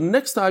angry, but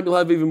next time you'll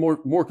have even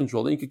more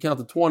control. Then you can count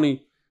to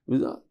 20.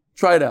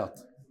 Try it out.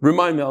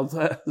 Remind me.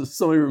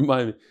 Somebody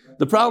remind me.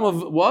 The problem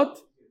of what?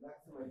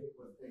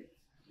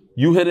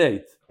 You hit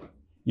 8.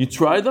 You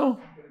try though?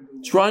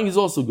 Trying is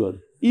also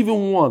good.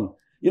 Even 1.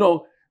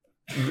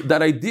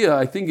 That idea,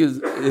 I think,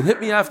 it hit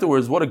me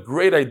afterwards. What a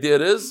great idea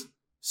it is.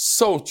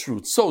 So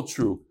true. So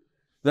true.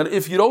 That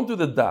if you don't do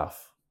the daf,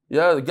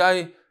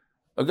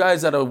 a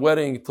guy's at a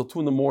wedding till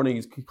 2 a.m,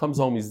 he comes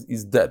home,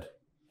 he's dead.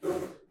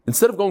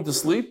 Instead of going to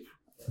sleep,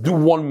 do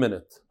 1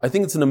 minute. I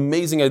think it's an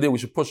amazing idea. We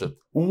should push it.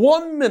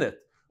 1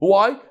 minute.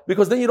 Why?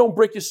 Because then you don't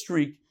break your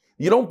streak.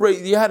 You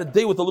had a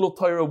day with a little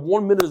Torah.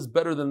 1 minute is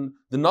better than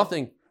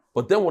nothing.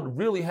 But then what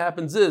really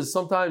happens is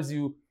sometimes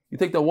you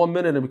take that 1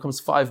 minute and it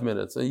becomes 5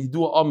 minutes. And you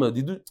do an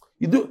amud.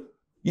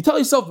 You tell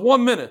yourself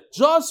 1 minute.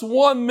 Just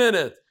 1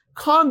 minute.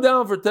 Calm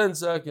down for 10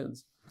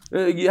 seconds.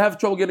 You have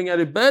trouble getting out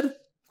of bed?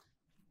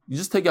 You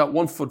just take out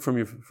 1 foot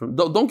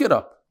don't get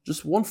up.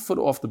 Just 1 foot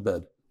off the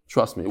bed.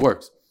 Trust me, it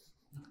works.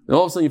 And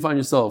all of a sudden you find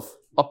yourself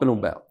up and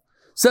about.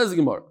 Says the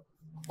Gemara,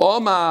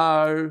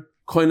 Omar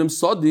koinem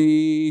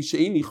sodi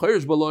sheini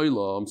chayrish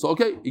b'loylam. So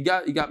okay, he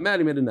got mad,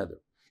 he made a nether.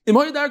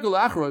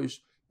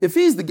 If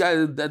he's the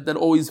guy that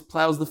always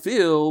plows the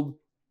field,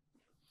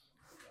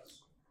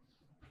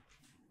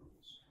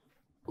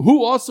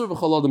 who also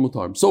v'chalad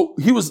mutar. So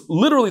he was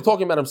literally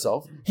talking about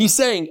himself. He's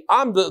saying,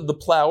 I'm the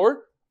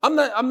plower. I'm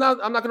not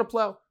going to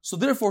plow. So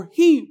therefore,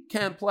 he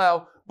can't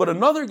plow, but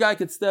another guy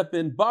could step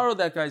in, borrow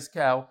that guy's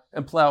cow,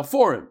 and plow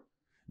for him.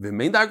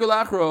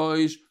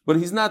 But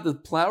he's not the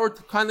plower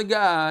kind of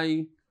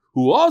guy.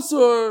 Who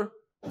also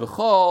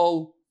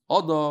v'chal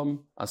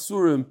adam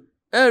asurim.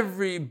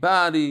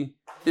 Everybody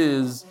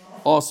is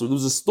also. There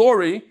was a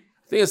story,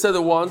 I think I said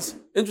it once,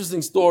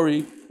 interesting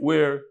story,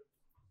 where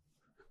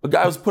a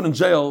guy was put in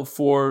jail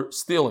for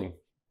stealing.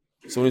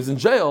 So when he's in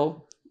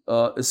jail,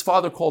 his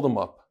father called him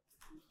up.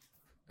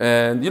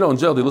 And in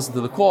jail they listen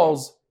to the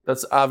calls.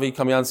 That's Avi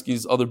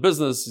Kamyansky's other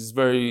business. He's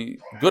very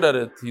good at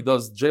it. He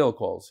does jail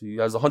calls. He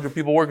has 100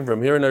 people working for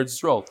him here in Eretz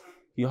Yisrael.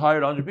 He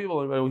hired 100 people.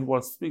 Anybody who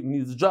wants to speak,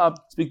 needs a job,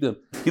 speak to him.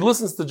 He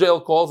listens to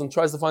jail calls and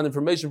tries to find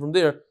information from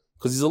there,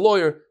 because he's a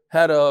lawyer,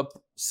 how to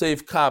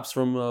save cops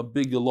from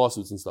big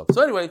lawsuits and stuff.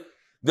 So anyway,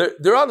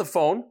 they're on the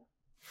phone,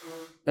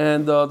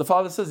 and the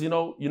father says,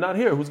 you're not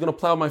here. Who's going to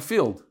plow my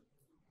field?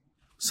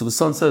 So the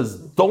son says,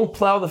 don't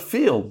plow the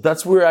field.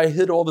 That's where I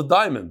hid all the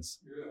diamonds.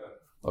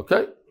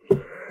 Okay?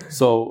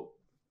 So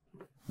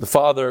the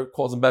father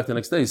calls him back the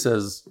next day. He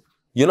says,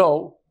 I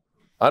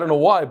don't know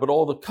why, but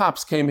all the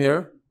cops came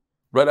here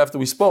right after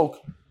we spoke,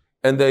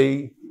 and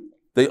they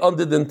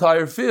undid the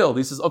entire field.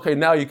 He says, okay,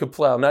 now you could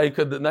plow. Now you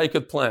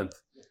could plant.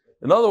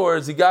 In other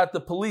words, he got the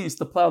police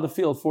to plow the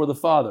field for the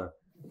father.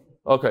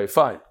 Okay,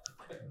 fine.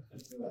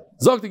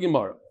 Zok the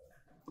Gemara.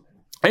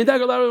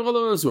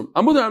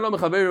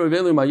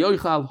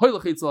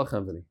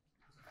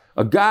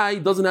 A guy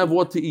doesn't have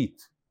what to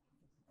eat.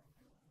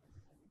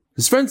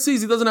 His friend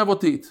sees he doesn't have what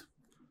to eat.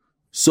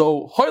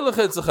 So,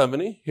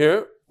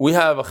 here, we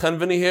have a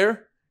chenveni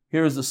here.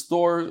 Here is the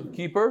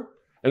storekeeper.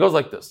 It goes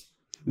like this.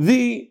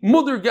 The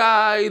mudder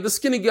guy, the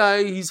skinny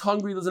guy, he's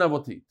hungry, doesn't have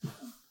what to eat.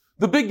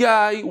 The big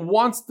guy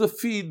wants to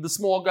feed the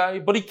small guy,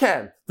 but he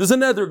can't. There's a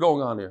nether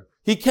going on here.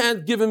 He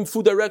can't give him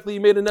food directly. He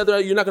made a nether.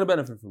 You're not going to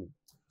benefit from it.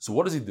 So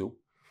what does he do?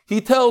 He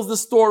tells the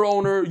store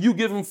owner, you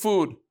give him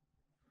food.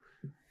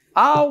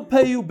 I'll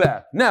pay you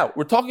back. Now,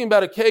 we're talking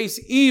about a case,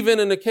 even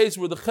in a case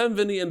where the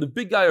chenveni and the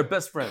big guy are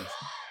best friends.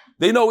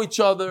 They know each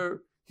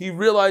other. He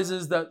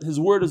realizes that his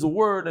word is a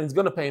word, and he's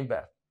going to pay him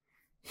back.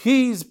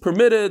 He's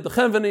permitted, the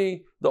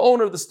chenveni, the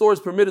owner of the store is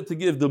permitted to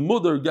give the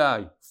mudder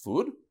guy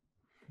food,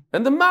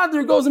 and the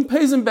madr goes and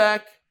pays him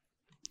back.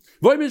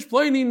 What should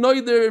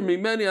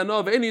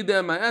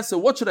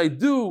I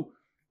do?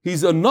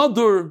 He's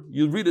another,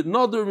 you read it,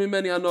 another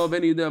mimeni anov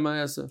any idea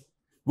ma'aseh.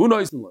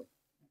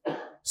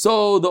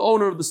 So the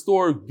owner of the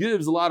store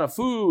gives a lot of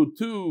food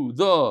to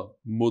the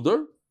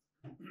mother.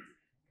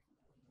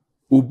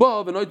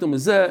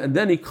 And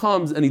then he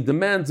comes and he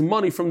demands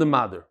money from the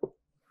mother.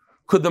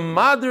 Could the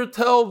mother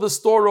tell the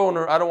store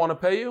owner, I don't want to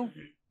pay you?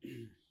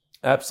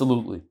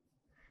 Absolutely.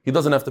 He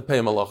doesn't have to pay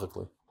him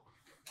halachically.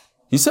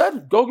 He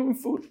said, go give him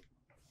food.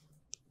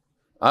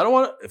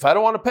 If I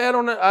don't want to pay, I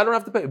don't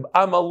have to pay.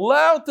 I'm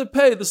allowed to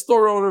pay the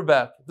store owner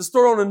back. The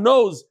store owner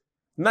knows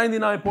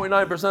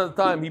 99.9% of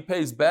the time he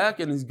pays back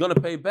and he's going to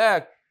pay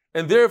back.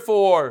 And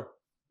therefore,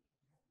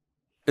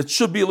 it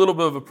should be a little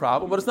bit of a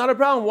problem, but it's not a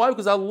problem. Why?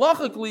 Because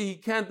halachically he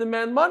can't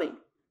demand money.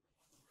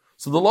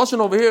 So the lashon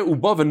over here,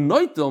 ubav and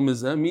noitel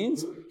mizeh,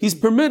 means he's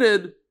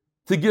permitted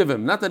to give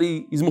him, not that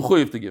he's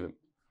mechuyev to give him.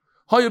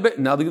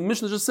 Now the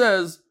Mishnah just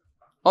says,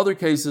 other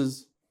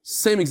cases,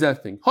 same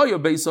exact thing.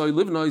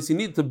 He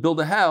needed to build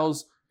a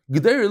house,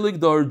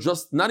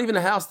 just not even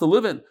a house to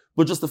live in,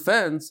 but just a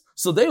fence.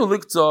 So they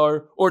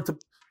liktar, or to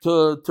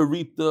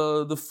reap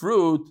the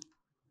fruit.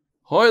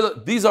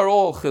 These are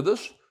all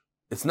chiddush.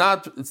 It's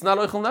not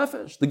oichel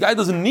nefesh. The guy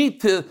doesn't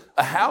need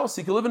a house.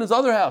 He can live in his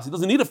other house. He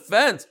doesn't need a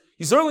fence.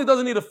 He certainly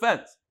doesn't need a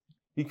fence.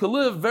 He can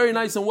live very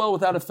nice and well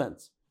without a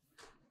fence.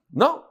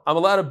 No, I'm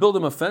allowed to build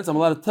him a fence. I'm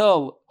allowed to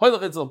tell, you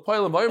can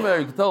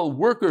tell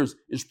workers,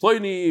 I'll tell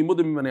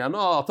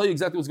you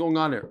exactly what's going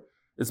on here.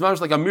 It's not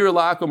like a mir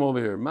la'akum over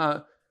here.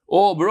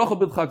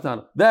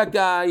 That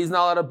guy, he's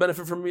not allowed to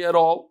benefit from me at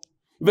all.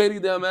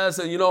 And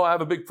I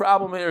have a big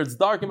problem here. It's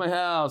dark in my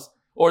house.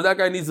 Or that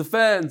guy needs a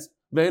fence.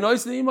 And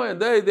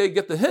they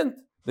get the hint.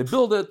 They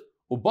build it.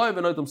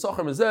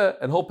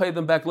 And he'll pay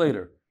them back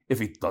later. If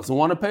he doesn't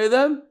want to pay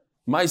them,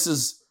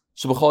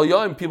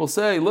 people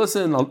say,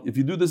 listen, if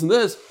you do this and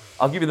this,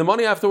 I'll give you the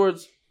money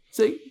afterwards.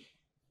 See,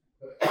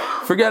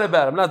 forget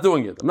about it. I'm not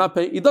doing it. I'm not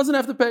paying. He doesn't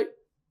have to pay.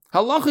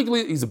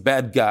 Halachically, he's a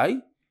bad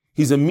guy.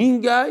 He's a mean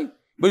guy,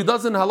 but he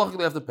doesn't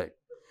halachically have to pay.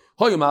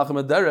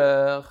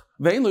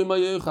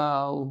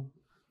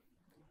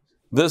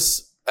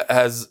 This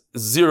has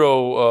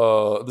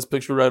zero, this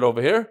picture right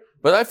over here.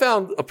 But I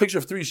found a picture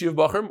of three Yeshiva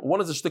Bachrim. One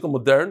is a shtickle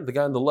modern. The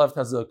guy on the left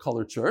has a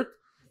colored shirt.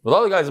 But the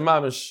other guy is a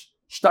mamish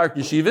stark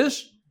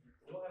yeshivish.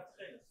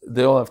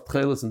 They all have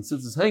tchelis and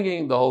tzitzis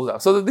hanging, the whole.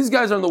 So these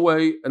guys are on the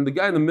way, and the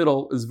guy in the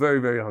middle is very,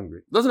 very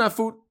hungry. Doesn't have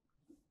food.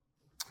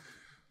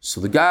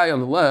 So the guy on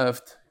the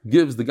left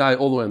gives the guy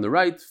all the way on the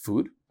right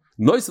food.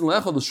 He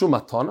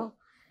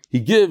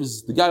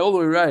gives the guy all the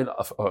way right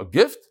a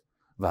gift.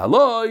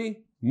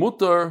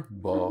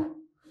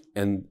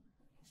 And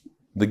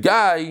the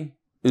guy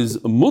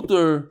is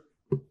mutter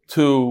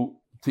to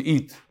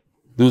eat.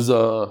 There's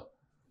a.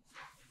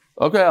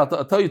 Okay,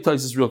 I'll tell you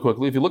Taisus real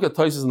quickly. If you look at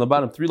Taisus in the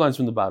bottom, 3 lines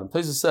from the bottom,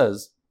 Taisus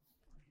says,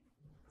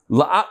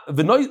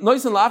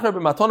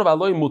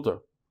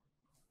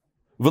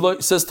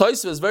 says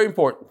Taisus is very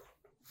important.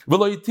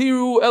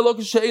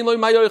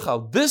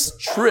 This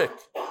trick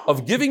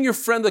of giving your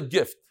friend a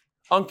gift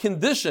on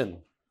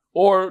condition,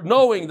 or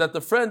knowing that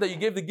the friend that you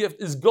gave the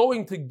gift is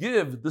going to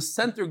give the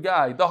center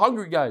guy, the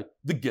hungry guy,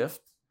 the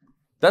gift,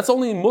 that's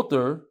only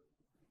mutter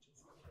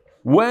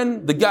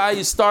when the guy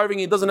is starving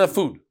and he doesn't have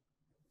food.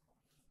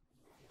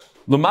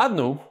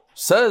 Lamadnu,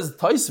 says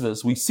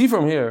Taisvis, we see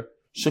from here,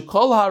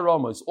 Shekol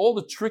ha'aramas, all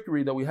the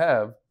trickery that we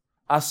have,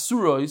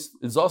 asurois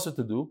is also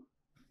to do,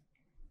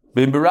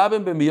 ben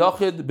berabim, ben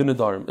biyachid, ben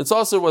nedarim. It's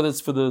also whether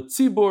it's for the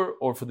tzibur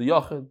or for the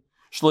yachid.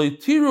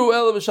 Shleitiru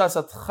el v'shas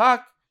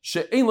atchak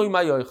she'ein lo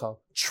mayoichal.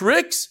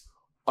 Tricks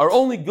are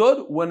only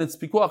good when it's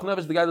pikuach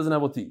nefesh, the guy doesn't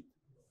have what to eat.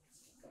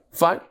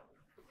 Fine.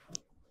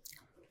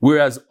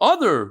 Whereas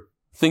other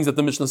things that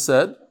the Mishnah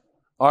said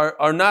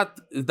are not,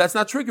 that's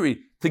not trickery.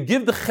 To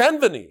give the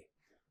chenveni,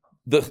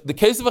 the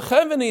case of a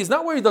chenveni is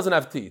not where he doesn't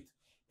have to eat.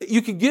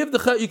 You could do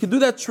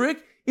that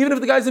trick even if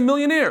the guy's a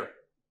millionaire,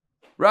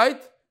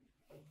 right?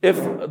 If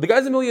the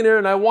guy's a millionaire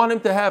and I want him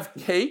to have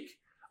cake,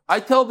 I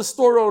tell the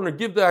store owner,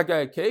 give that guy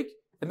a cake,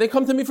 and they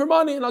come to me for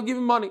money and I'll give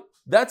him money.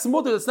 That's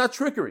mutter, that's not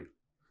trickery.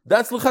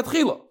 That's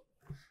l'chatchila.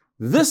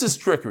 This is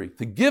trickery.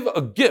 To give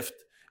a gift,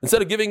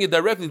 instead of giving it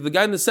directly to the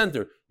guy in the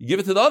center, you give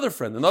it to the other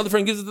friend, and the other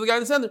friend gives it to the guy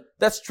in the center.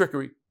 That's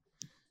trickery.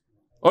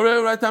 All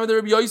right, time of the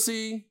Rabbi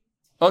Yossi.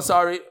 Oh,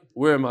 sorry.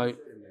 Where am I?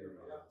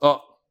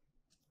 Oh.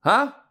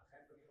 Huh?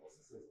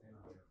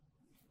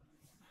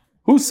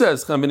 Who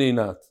says Chamini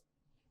not?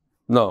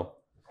 No.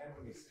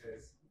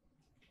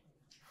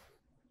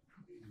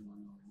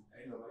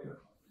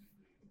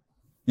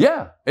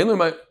 Yeah.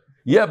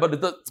 Yeah, but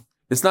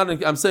it's not,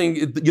 I'm saying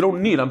you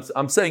don't need.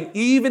 I'm saying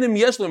even in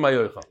Yeshlo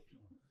Mayoicha.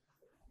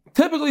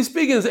 Typically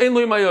speaking, it's Ein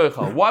Lo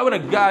Mayoicha. Why would a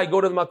guy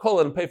go to the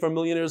Makola and pay for a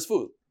millionaire's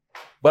food?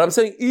 But I'm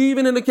saying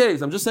even in the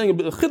case, I'm just saying a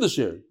chiddush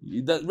here.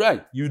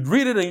 Right. You'd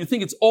read it and you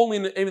think it's only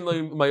in Ein Lo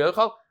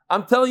Mayoicha.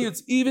 I'm telling you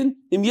it's even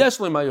in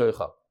Yeshlo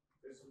Mayoicha.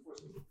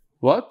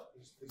 What?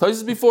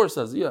 Taisus before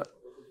says, yeah.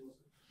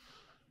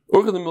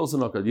 Orcha the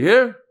Milsanaka. You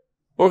hear?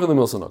 Orcha the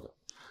Milsanaka.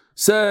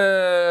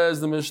 Says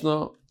the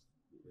Mishnah.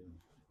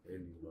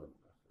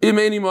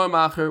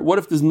 What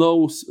if there's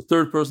no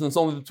third person? It's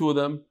only the two of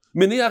them.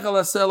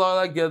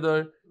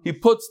 He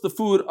puts the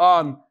food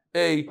on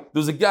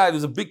there's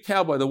a big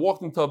cowboy that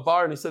walked into a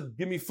bar and he said,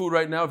 give me food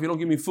right now. If you don't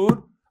give me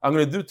food, I'm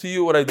going to do to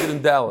you what I did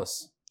in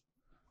Dallas.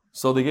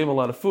 So they gave him a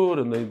lot of food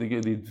and they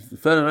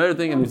fed him and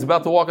everything. And he's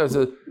about to walk out. I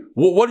said,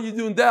 what did you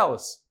do in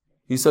Dallas?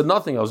 He said,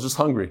 nothing. I was just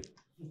hungry.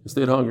 I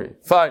stayed hungry.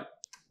 Fine.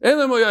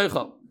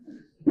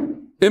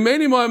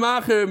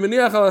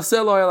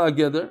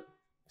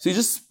 So you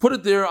just put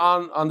it there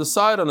on the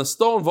side, on a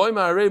stone.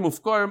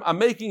 I'm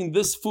making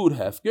this food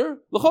hefker.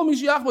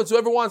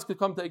 Whoever wants could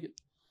come take it.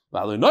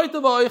 And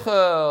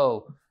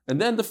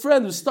then the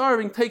friend who's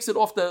starving takes it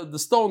off the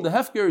stone, the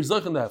hefker, he's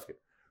zoich in the hefker.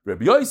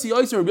 Rabbi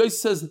Yossi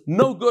says,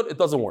 no good, it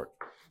doesn't work.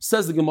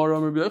 Says the Gemara,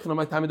 Rabbi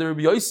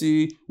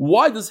Yossi,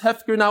 why does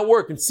hefker not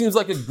work? It seems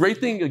like a great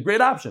thing, a great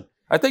option.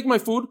 I take my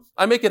food,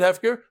 I make it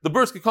hefker, the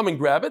birds could come and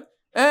grab it,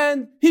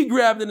 and he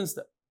grabbed it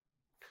instead.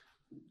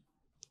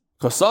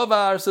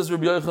 Kosovar, says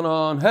Rabbi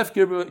Yochanan,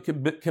 hefker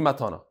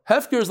kematana.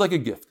 Hefker is like a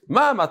gift.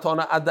 Ma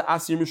matana ad the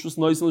asir mishus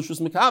nois and mishus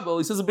mekabel.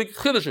 He says a big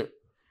chiddush.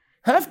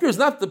 Hefker is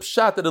not the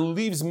pshat that it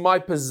leaves my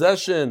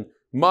possession,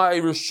 my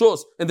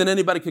rishus, and then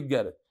anybody could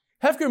get it.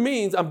 Hefker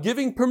means I'm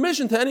giving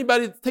permission to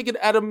anybody to take it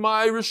out of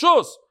my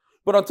rishus.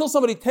 But until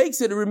somebody takes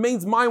it, it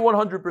remains mine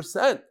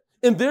 100%.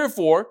 And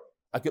therefore,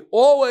 I could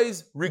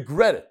always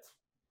regret it.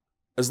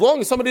 As long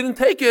as somebody didn't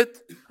take it,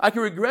 I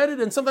can regret it,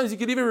 and sometimes you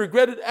could even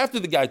regret it after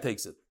the guy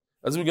takes it.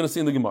 As we're going to see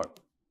in the Gemara.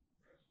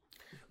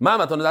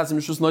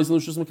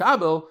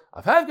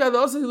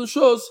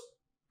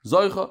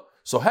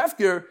 So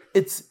hefker,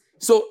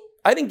 so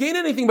I didn't gain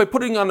anything by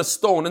putting it on a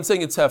stone and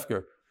saying it's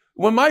hefker.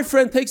 When my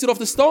friend takes it off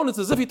the stone, it's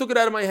as if he took it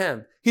out of my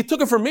hand. He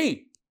took it from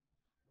me.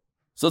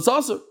 So it's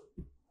also.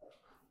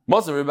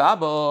 This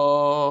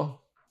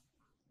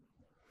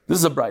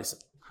is a brisa.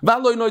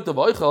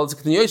 It's a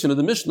continuation of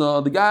the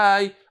Mishnah. The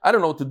guy, I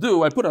don't know what to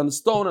do. I put it on the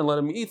stone and let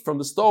him eat from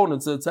the stone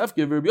and said it's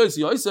hefker. Rabbi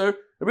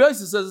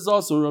Yossi says it's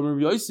also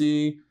Rabbi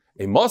Yossi.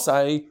 A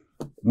Mosai.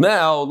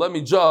 Now, let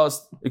me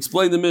just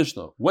explain the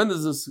Mishnah. When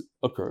does this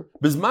occur?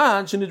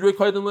 When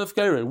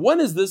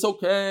is this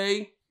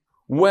okay?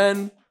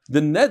 When the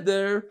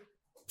neder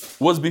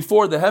was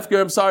before the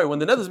hefker. When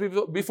the neder is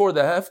before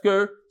the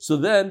hefker, so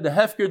then the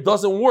hefker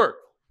doesn't work.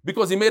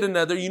 Because he made a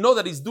neder, you know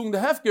that he's doing the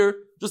hefker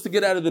just to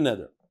get out of the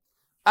neder.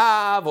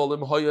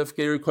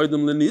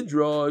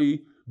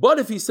 But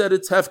if he said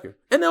it's hefker,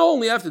 and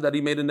only after that he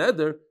made a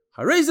neder,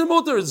 harezin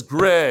muter is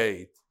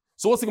great.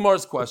 So what's the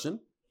Gemara's question?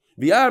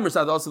 If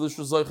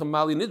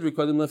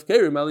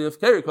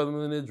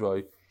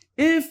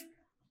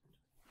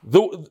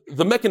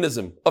the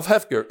mechanism of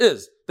hefker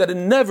is that it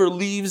never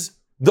leaves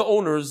the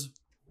owner's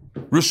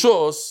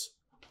rishos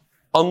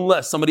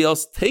unless somebody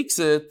else takes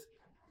it,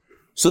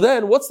 so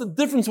then what's the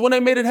difference when I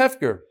made it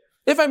hefker?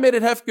 If I made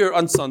it hefker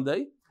on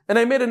Sunday and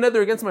I made a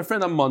neder against my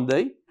friend on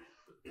Monday,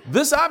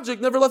 this object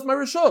never left my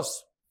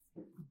rishos.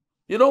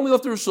 It only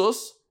left the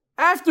rishos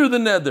after the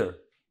neder.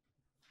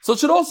 So it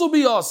should also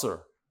be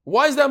aser.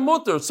 Why is that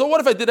mutter? So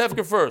what if I did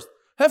hefker first?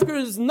 Hefker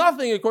is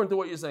nothing according to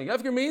what you're saying.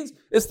 Hefker means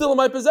it's still in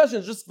my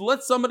possession. Just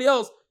let somebody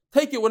else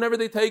take it whenever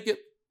they take it.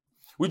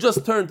 We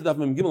just turned to Daf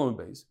Mem Gimel and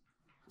Beis.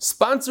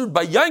 Sponsored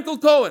by Yankel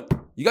Cohen.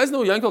 You guys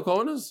know who Yankel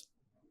Cohen is?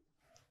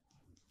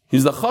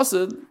 He's the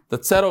chassid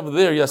that sat over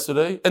there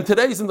yesterday, and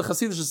today he's in the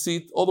chassidish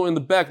seat all the way in the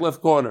back left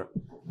corner.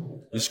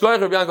 Yishkoyach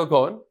Rav Yankel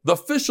Cohen, the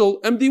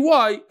official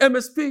MDY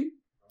MSP.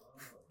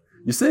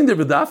 You sitting there,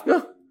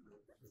 B'dafka?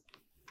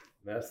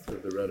 Master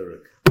of the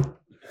rhetoric.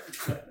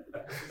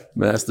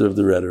 Master of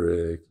the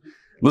rhetoric.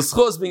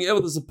 L'schos being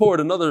able to support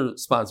another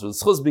sponsor.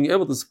 L'schos being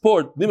able to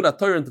support Limud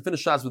HaTorah and to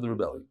finish shots with the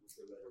rebellion.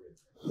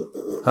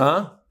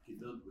 Huh?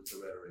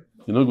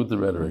 You know with the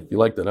rhetoric. You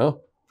like that, huh?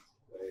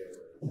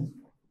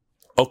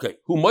 Okay.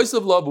 Hu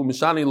moisav la, hu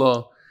mishani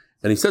la.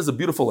 And he says a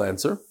beautiful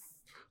answer.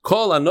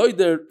 Kol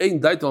anoider ein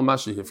daitel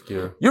mashi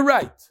hefker. You're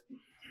right.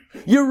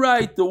 You're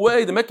right. The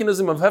way the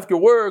mechanism of hefker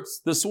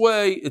works, this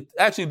way, it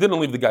actually didn't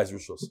leave the guy's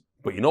rishos.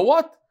 But you know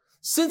what?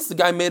 Since the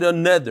guy made a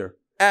neder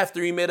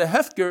after he made a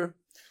hefker,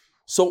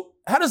 so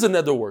how does a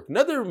neder work?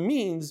 Neder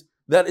means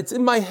that it's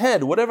in my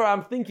head. Whatever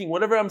I'm thinking,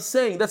 whatever I'm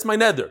saying, that's my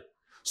neder.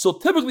 So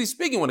typically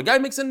speaking, when a guy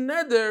makes a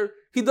neder,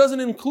 he doesn't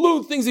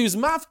include things he was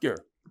mafker.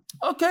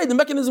 Okay, the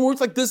mechanism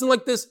works like this and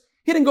like this.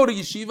 He didn't go to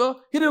yeshiva.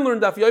 He didn't learn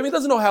daf yomi. He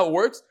doesn't know how it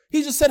works.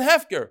 He just said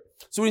hefker.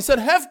 So when he said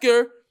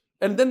hefker,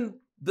 and then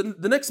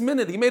the next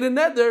minute he made a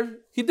neder,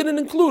 he didn't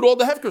include all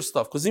the hefker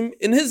stuff because in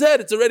his head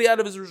it's already out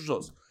of his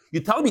rishos. You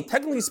tell me,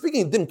 technically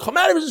speaking, it didn't come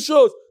out of his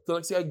rishos. The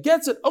next guy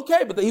gets it.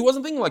 Okay, but he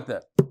wasn't thinking like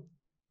that.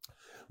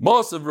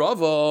 Mosav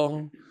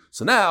Rava.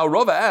 So now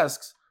Rava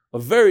asks a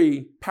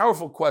very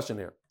powerful question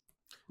here.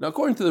 Now,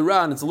 according to the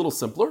Ran, it's a little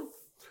simpler.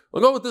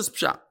 We'll go with this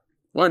pshat.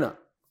 Why not?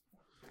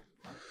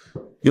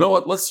 You know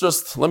what?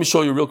 Let me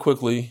show you real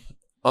quickly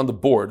on the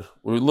board.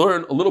 We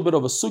learn a little bit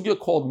of a sugya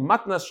called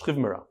matnas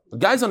shchivmera. The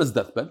guy's on his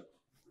deathbed.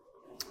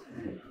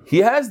 He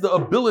has the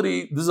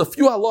ability, there's a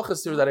few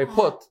halachas here that I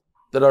put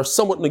that are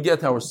somewhat negeh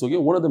to our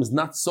sugya. One of them is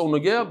not so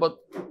negeh, but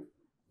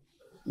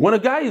When a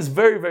guy is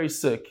very, very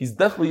sick, he's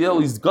deathly ill,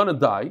 he's gonna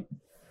die.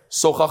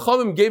 So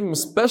Chachamim gave him a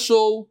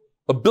special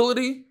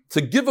ability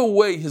to give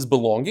away his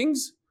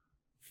belongings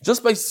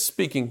just by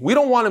speaking. We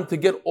don't want him to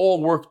get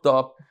all worked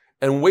up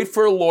and wait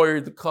for a lawyer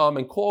to come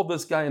and call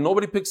this guy and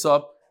nobody picks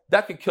up.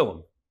 That could kill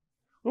him.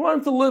 We want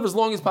him to live as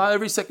long as possible.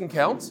 Every second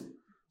counts.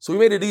 So we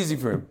made it easy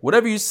for him.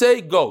 Whatever you say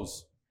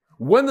goes.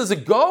 When does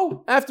it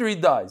go? After he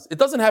dies. It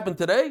doesn't happen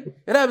today.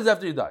 It happens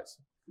after he dies.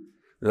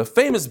 The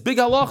famous big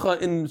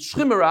halacha in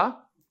Shchimera,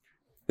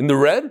 in the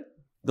red,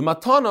 the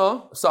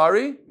matana,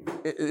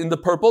 in the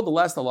purple, the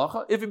last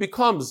halacha, if it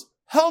becomes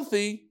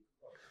healthy,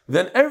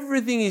 then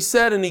everything he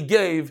said and he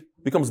gave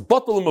becomes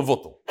batal and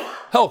mavutal.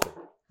 Healthy.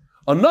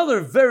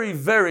 Another very,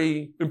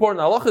 very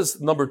important halacha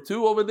is number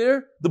 2 over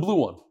there, the blue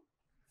one.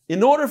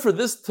 In order for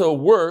this to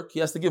work, he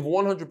has to give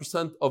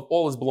 100% of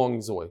all his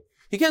belongings away.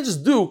 He can't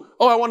just do,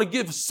 I want to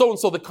give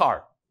so-and-so the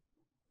car.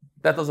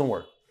 That doesn't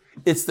work.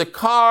 It's the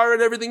car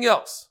and everything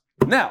else.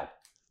 Now,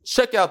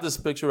 check out this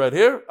picture right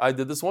here. I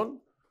did this one.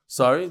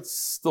 Sorry, it's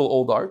still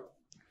old art.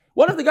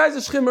 One of the guys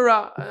at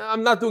Shchimera,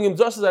 I'm not doing him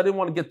justice, I didn't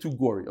want to get too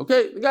gory,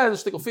 okay? The guy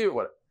has a shtickle fever,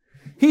 whatever.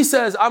 He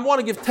says, I want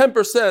to give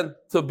 10%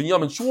 to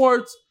Binyamin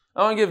Schwartz,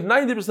 I want to give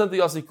 90% to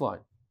Yossi Klein.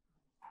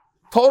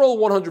 Total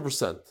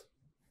 100%.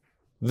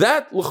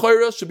 That,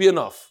 l'chayra, should be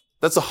enough.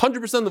 That's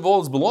 100% of all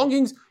his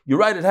belongings. You're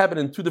right, it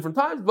happened in 2 different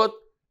times, but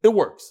it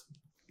works.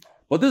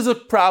 But there's a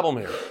problem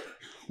here.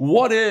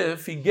 What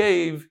if he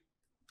gave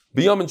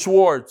Binyamin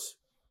Schwartz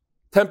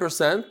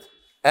 10%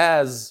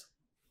 as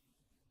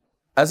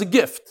a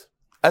gift,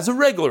 as a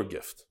regular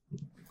gift?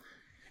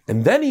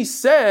 And then he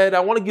said,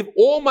 I want to give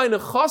all my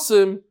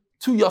nechasim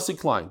to Yossi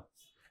Klein.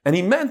 And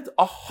he meant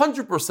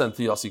 100%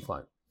 to Yossi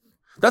Klein.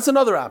 That's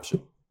another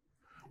option.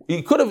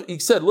 He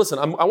said, listen,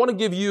 I want to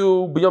give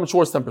you Binyamin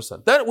Schwartz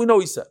 10%. That we know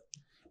he said.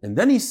 And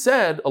then he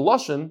said, a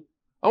lashon,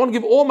 I want to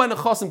give all my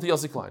nechasim to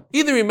Yossi Klein.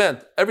 Either he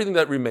meant everything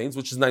that remains,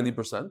 which is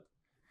 90%,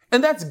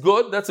 and that's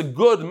good, that's a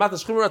good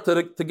Matash Chimera,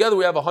 together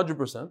we have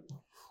 100%.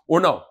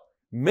 Or no,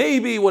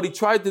 maybe what he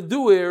tried to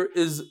do here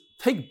is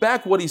take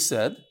back what he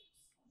said,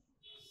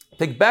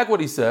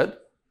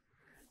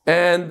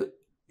 and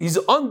he's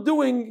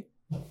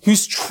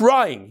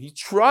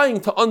trying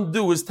to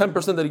undo his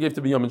 10% that he gave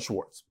to Binyamin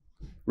Schwartz.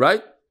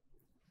 Right?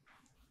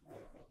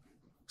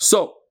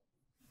 So,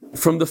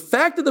 from the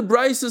fact that the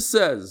Brisa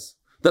says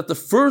that the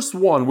first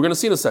one, we're going to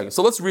see in a second,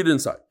 so let's read it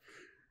inside.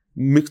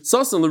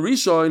 Miktsas and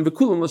Larisha and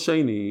V'kulon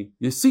Lasheni.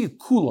 You see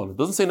kulon, it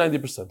doesn't say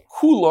 90%.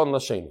 Kulon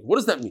Lasheni. What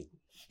does that mean?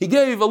 He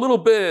gave a little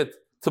bit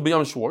to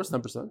Binyamin Schwartz,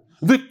 10%.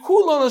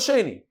 V'kulon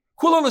Lasheni.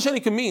 Kulon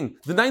Lasheni can mean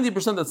the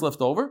 90% that's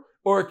left over,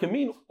 or it can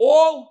mean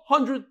all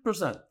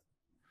 100%.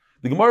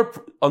 The Gemara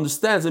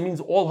understands it means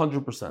all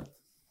 100%.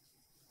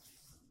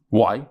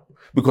 Why?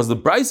 Because the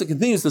Brisa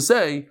continues to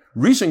say,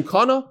 Rishon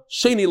kana,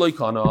 Sheni loy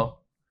kana.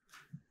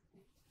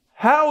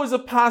 How is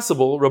it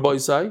possible, Rabbi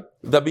Yisai,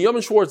 that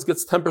Binyamin Schwartz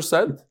gets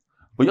 10%,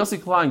 but Yossi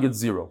Klein gets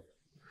 0?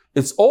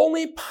 It's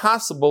only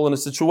possible in a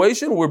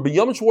situation where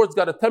Binyamin Schwartz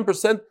got a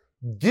 10%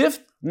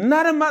 gift,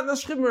 not a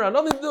matnas chimera,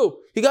 nothing to do.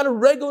 He got a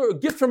regular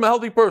gift from a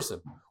healthy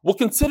person. We'll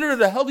consider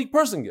it a healthy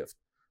person gift.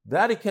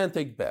 That he can't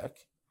take back.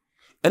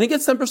 And he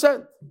gets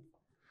 10%.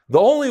 The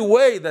only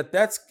way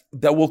that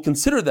we'll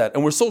consider that,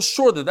 and we're so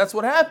sure that that's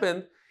what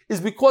happened, is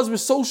because we're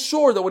so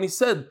sure that when he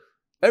said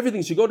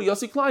everything should go to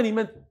Yossi Klein, he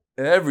meant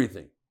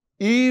everything.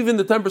 Even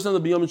the 10%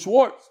 of Binyamin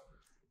Schwartz.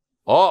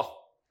 Oh,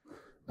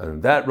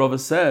 and that Rava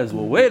says,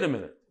 well, wait a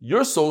minute.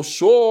 You're so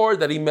sure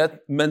that he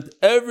meant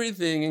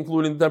everything,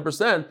 including the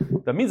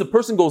 10%. That means the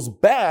person goes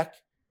back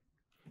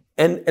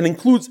and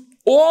includes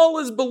all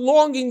his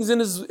belongings in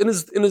his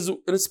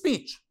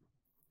speech.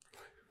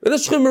 In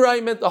his Shchimera,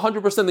 he meant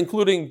 100%,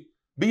 including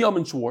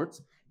Binyamin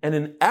Schwartz. And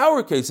in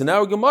our case, in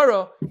our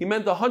Gemara, he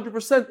meant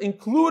 100%,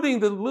 including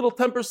the little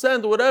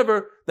 10% or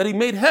whatever that he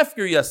made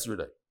hefker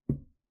yesterday.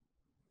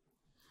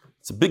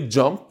 It's a big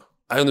jump,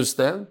 I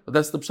understand, but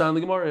that's the pshat in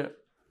the Gemara here.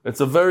 It's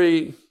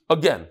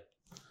again,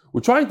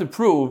 we're trying to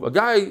prove, a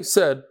guy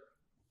said,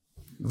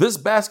 this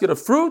basket of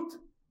fruit,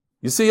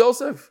 you see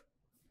Yosef,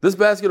 this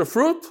basket of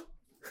fruit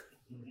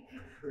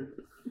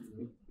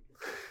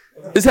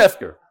is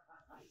hefker.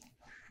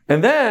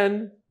 And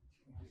then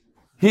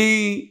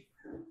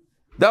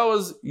that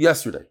was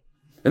yesterday.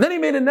 And then he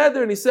made a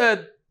neder and he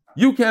said,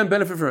 you can't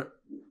benefit from it.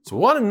 So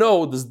we want to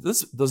know,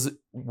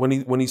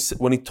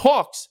 when he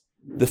talks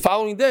the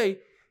following day,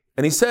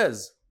 and he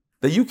says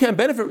that you can't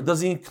benefit,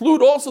 does he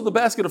include also the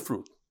basket of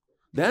fruit?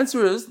 The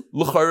answer is,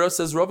 l'chara,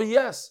 says Rava,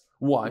 yes.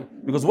 Why?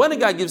 Because when a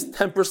guy gives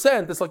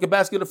 10%, it's like a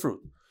basket of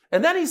fruit.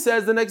 And then he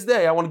says the next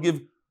day, I want to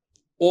give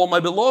all my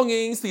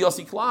belongings to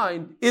Yossi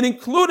Klein. It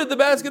included the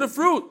basket of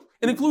fruit.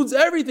 It includes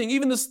everything,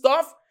 even the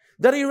stuff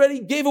that he already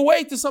gave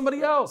away to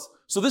somebody else.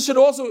 So this should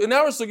also, in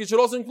our sugi, should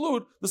also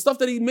include the stuff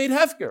that he made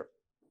hefker.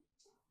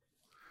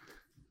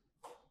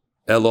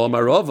 Elo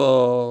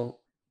Marava.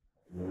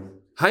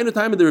 Hainu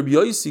time of the Rabbi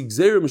Yossi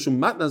Gzeir Mishum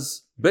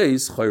Matnas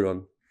Beis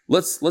Chayron.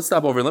 Let's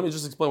stop over here. Let me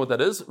just explain what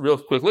that is real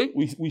quickly.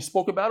 We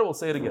spoke about it. We'll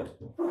say it again.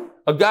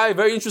 A guy,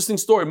 very interesting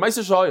story.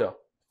 Ma'aser Shaya.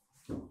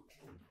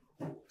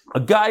 A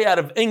guy out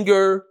of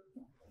anger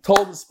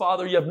told his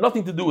father, "You have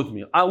nothing to do with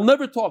me. I'll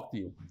never talk to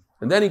you."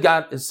 And then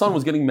his son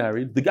was getting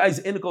married. The guy's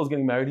Inikel was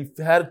getting married.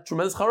 He had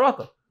tremendous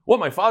charata. What,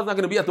 my father's not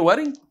going to be at the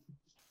wedding?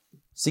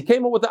 So he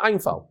came up with the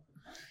Einfall.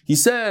 He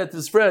said to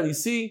his friend, "You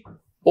see,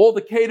 all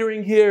the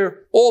catering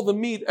here, all the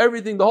meat,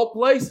 everything, the whole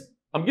place,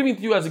 I'm giving it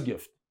to you as a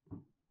gift.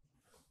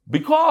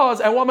 Because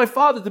I want my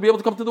father to be able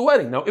to come to the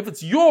wedding. Now, if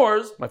it's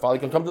yours, my father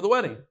can come to the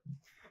wedding."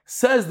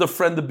 Says the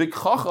friend, the big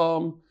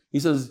chacham, he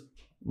says,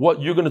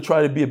 "What, you're going to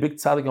try to be a big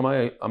tzaddik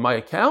on my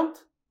account?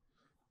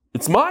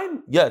 It's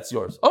mine? Yeah, it's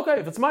yours. Okay,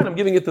 if it's mine, I'm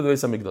giving it to the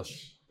Beis HaMikdash."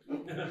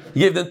 He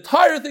gave the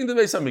entire thing to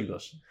the Beis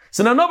HaMikdash.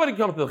 So now nobody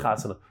can come to the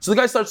chasana. So the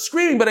guy starts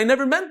screaming, "But I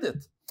never meant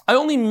it. I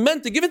only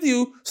meant to give it to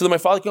you so that my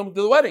father can come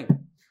to the wedding."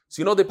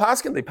 So they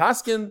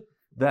paskin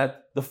that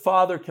the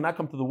father cannot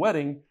come to the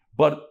wedding,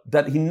 but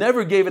that he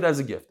never gave it as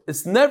a gift.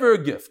 It's never a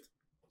gift.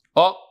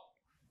 Oh,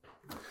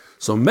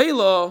 so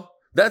Mela,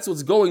 that's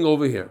what's going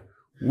over here.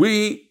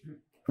 We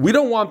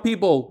don't want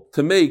people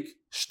to make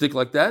shtick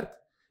like that,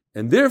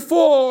 and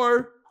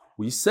therefore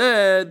we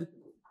said,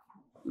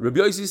 Rabbi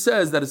Yossi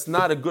says that it's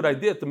not a good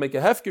idea to make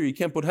a hefker. You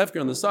can't put hefker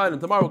on the side.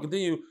 And tomorrow we'll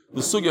continue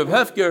the sugya of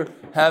hefker.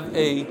 Have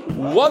a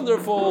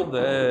wonderful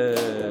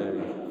day.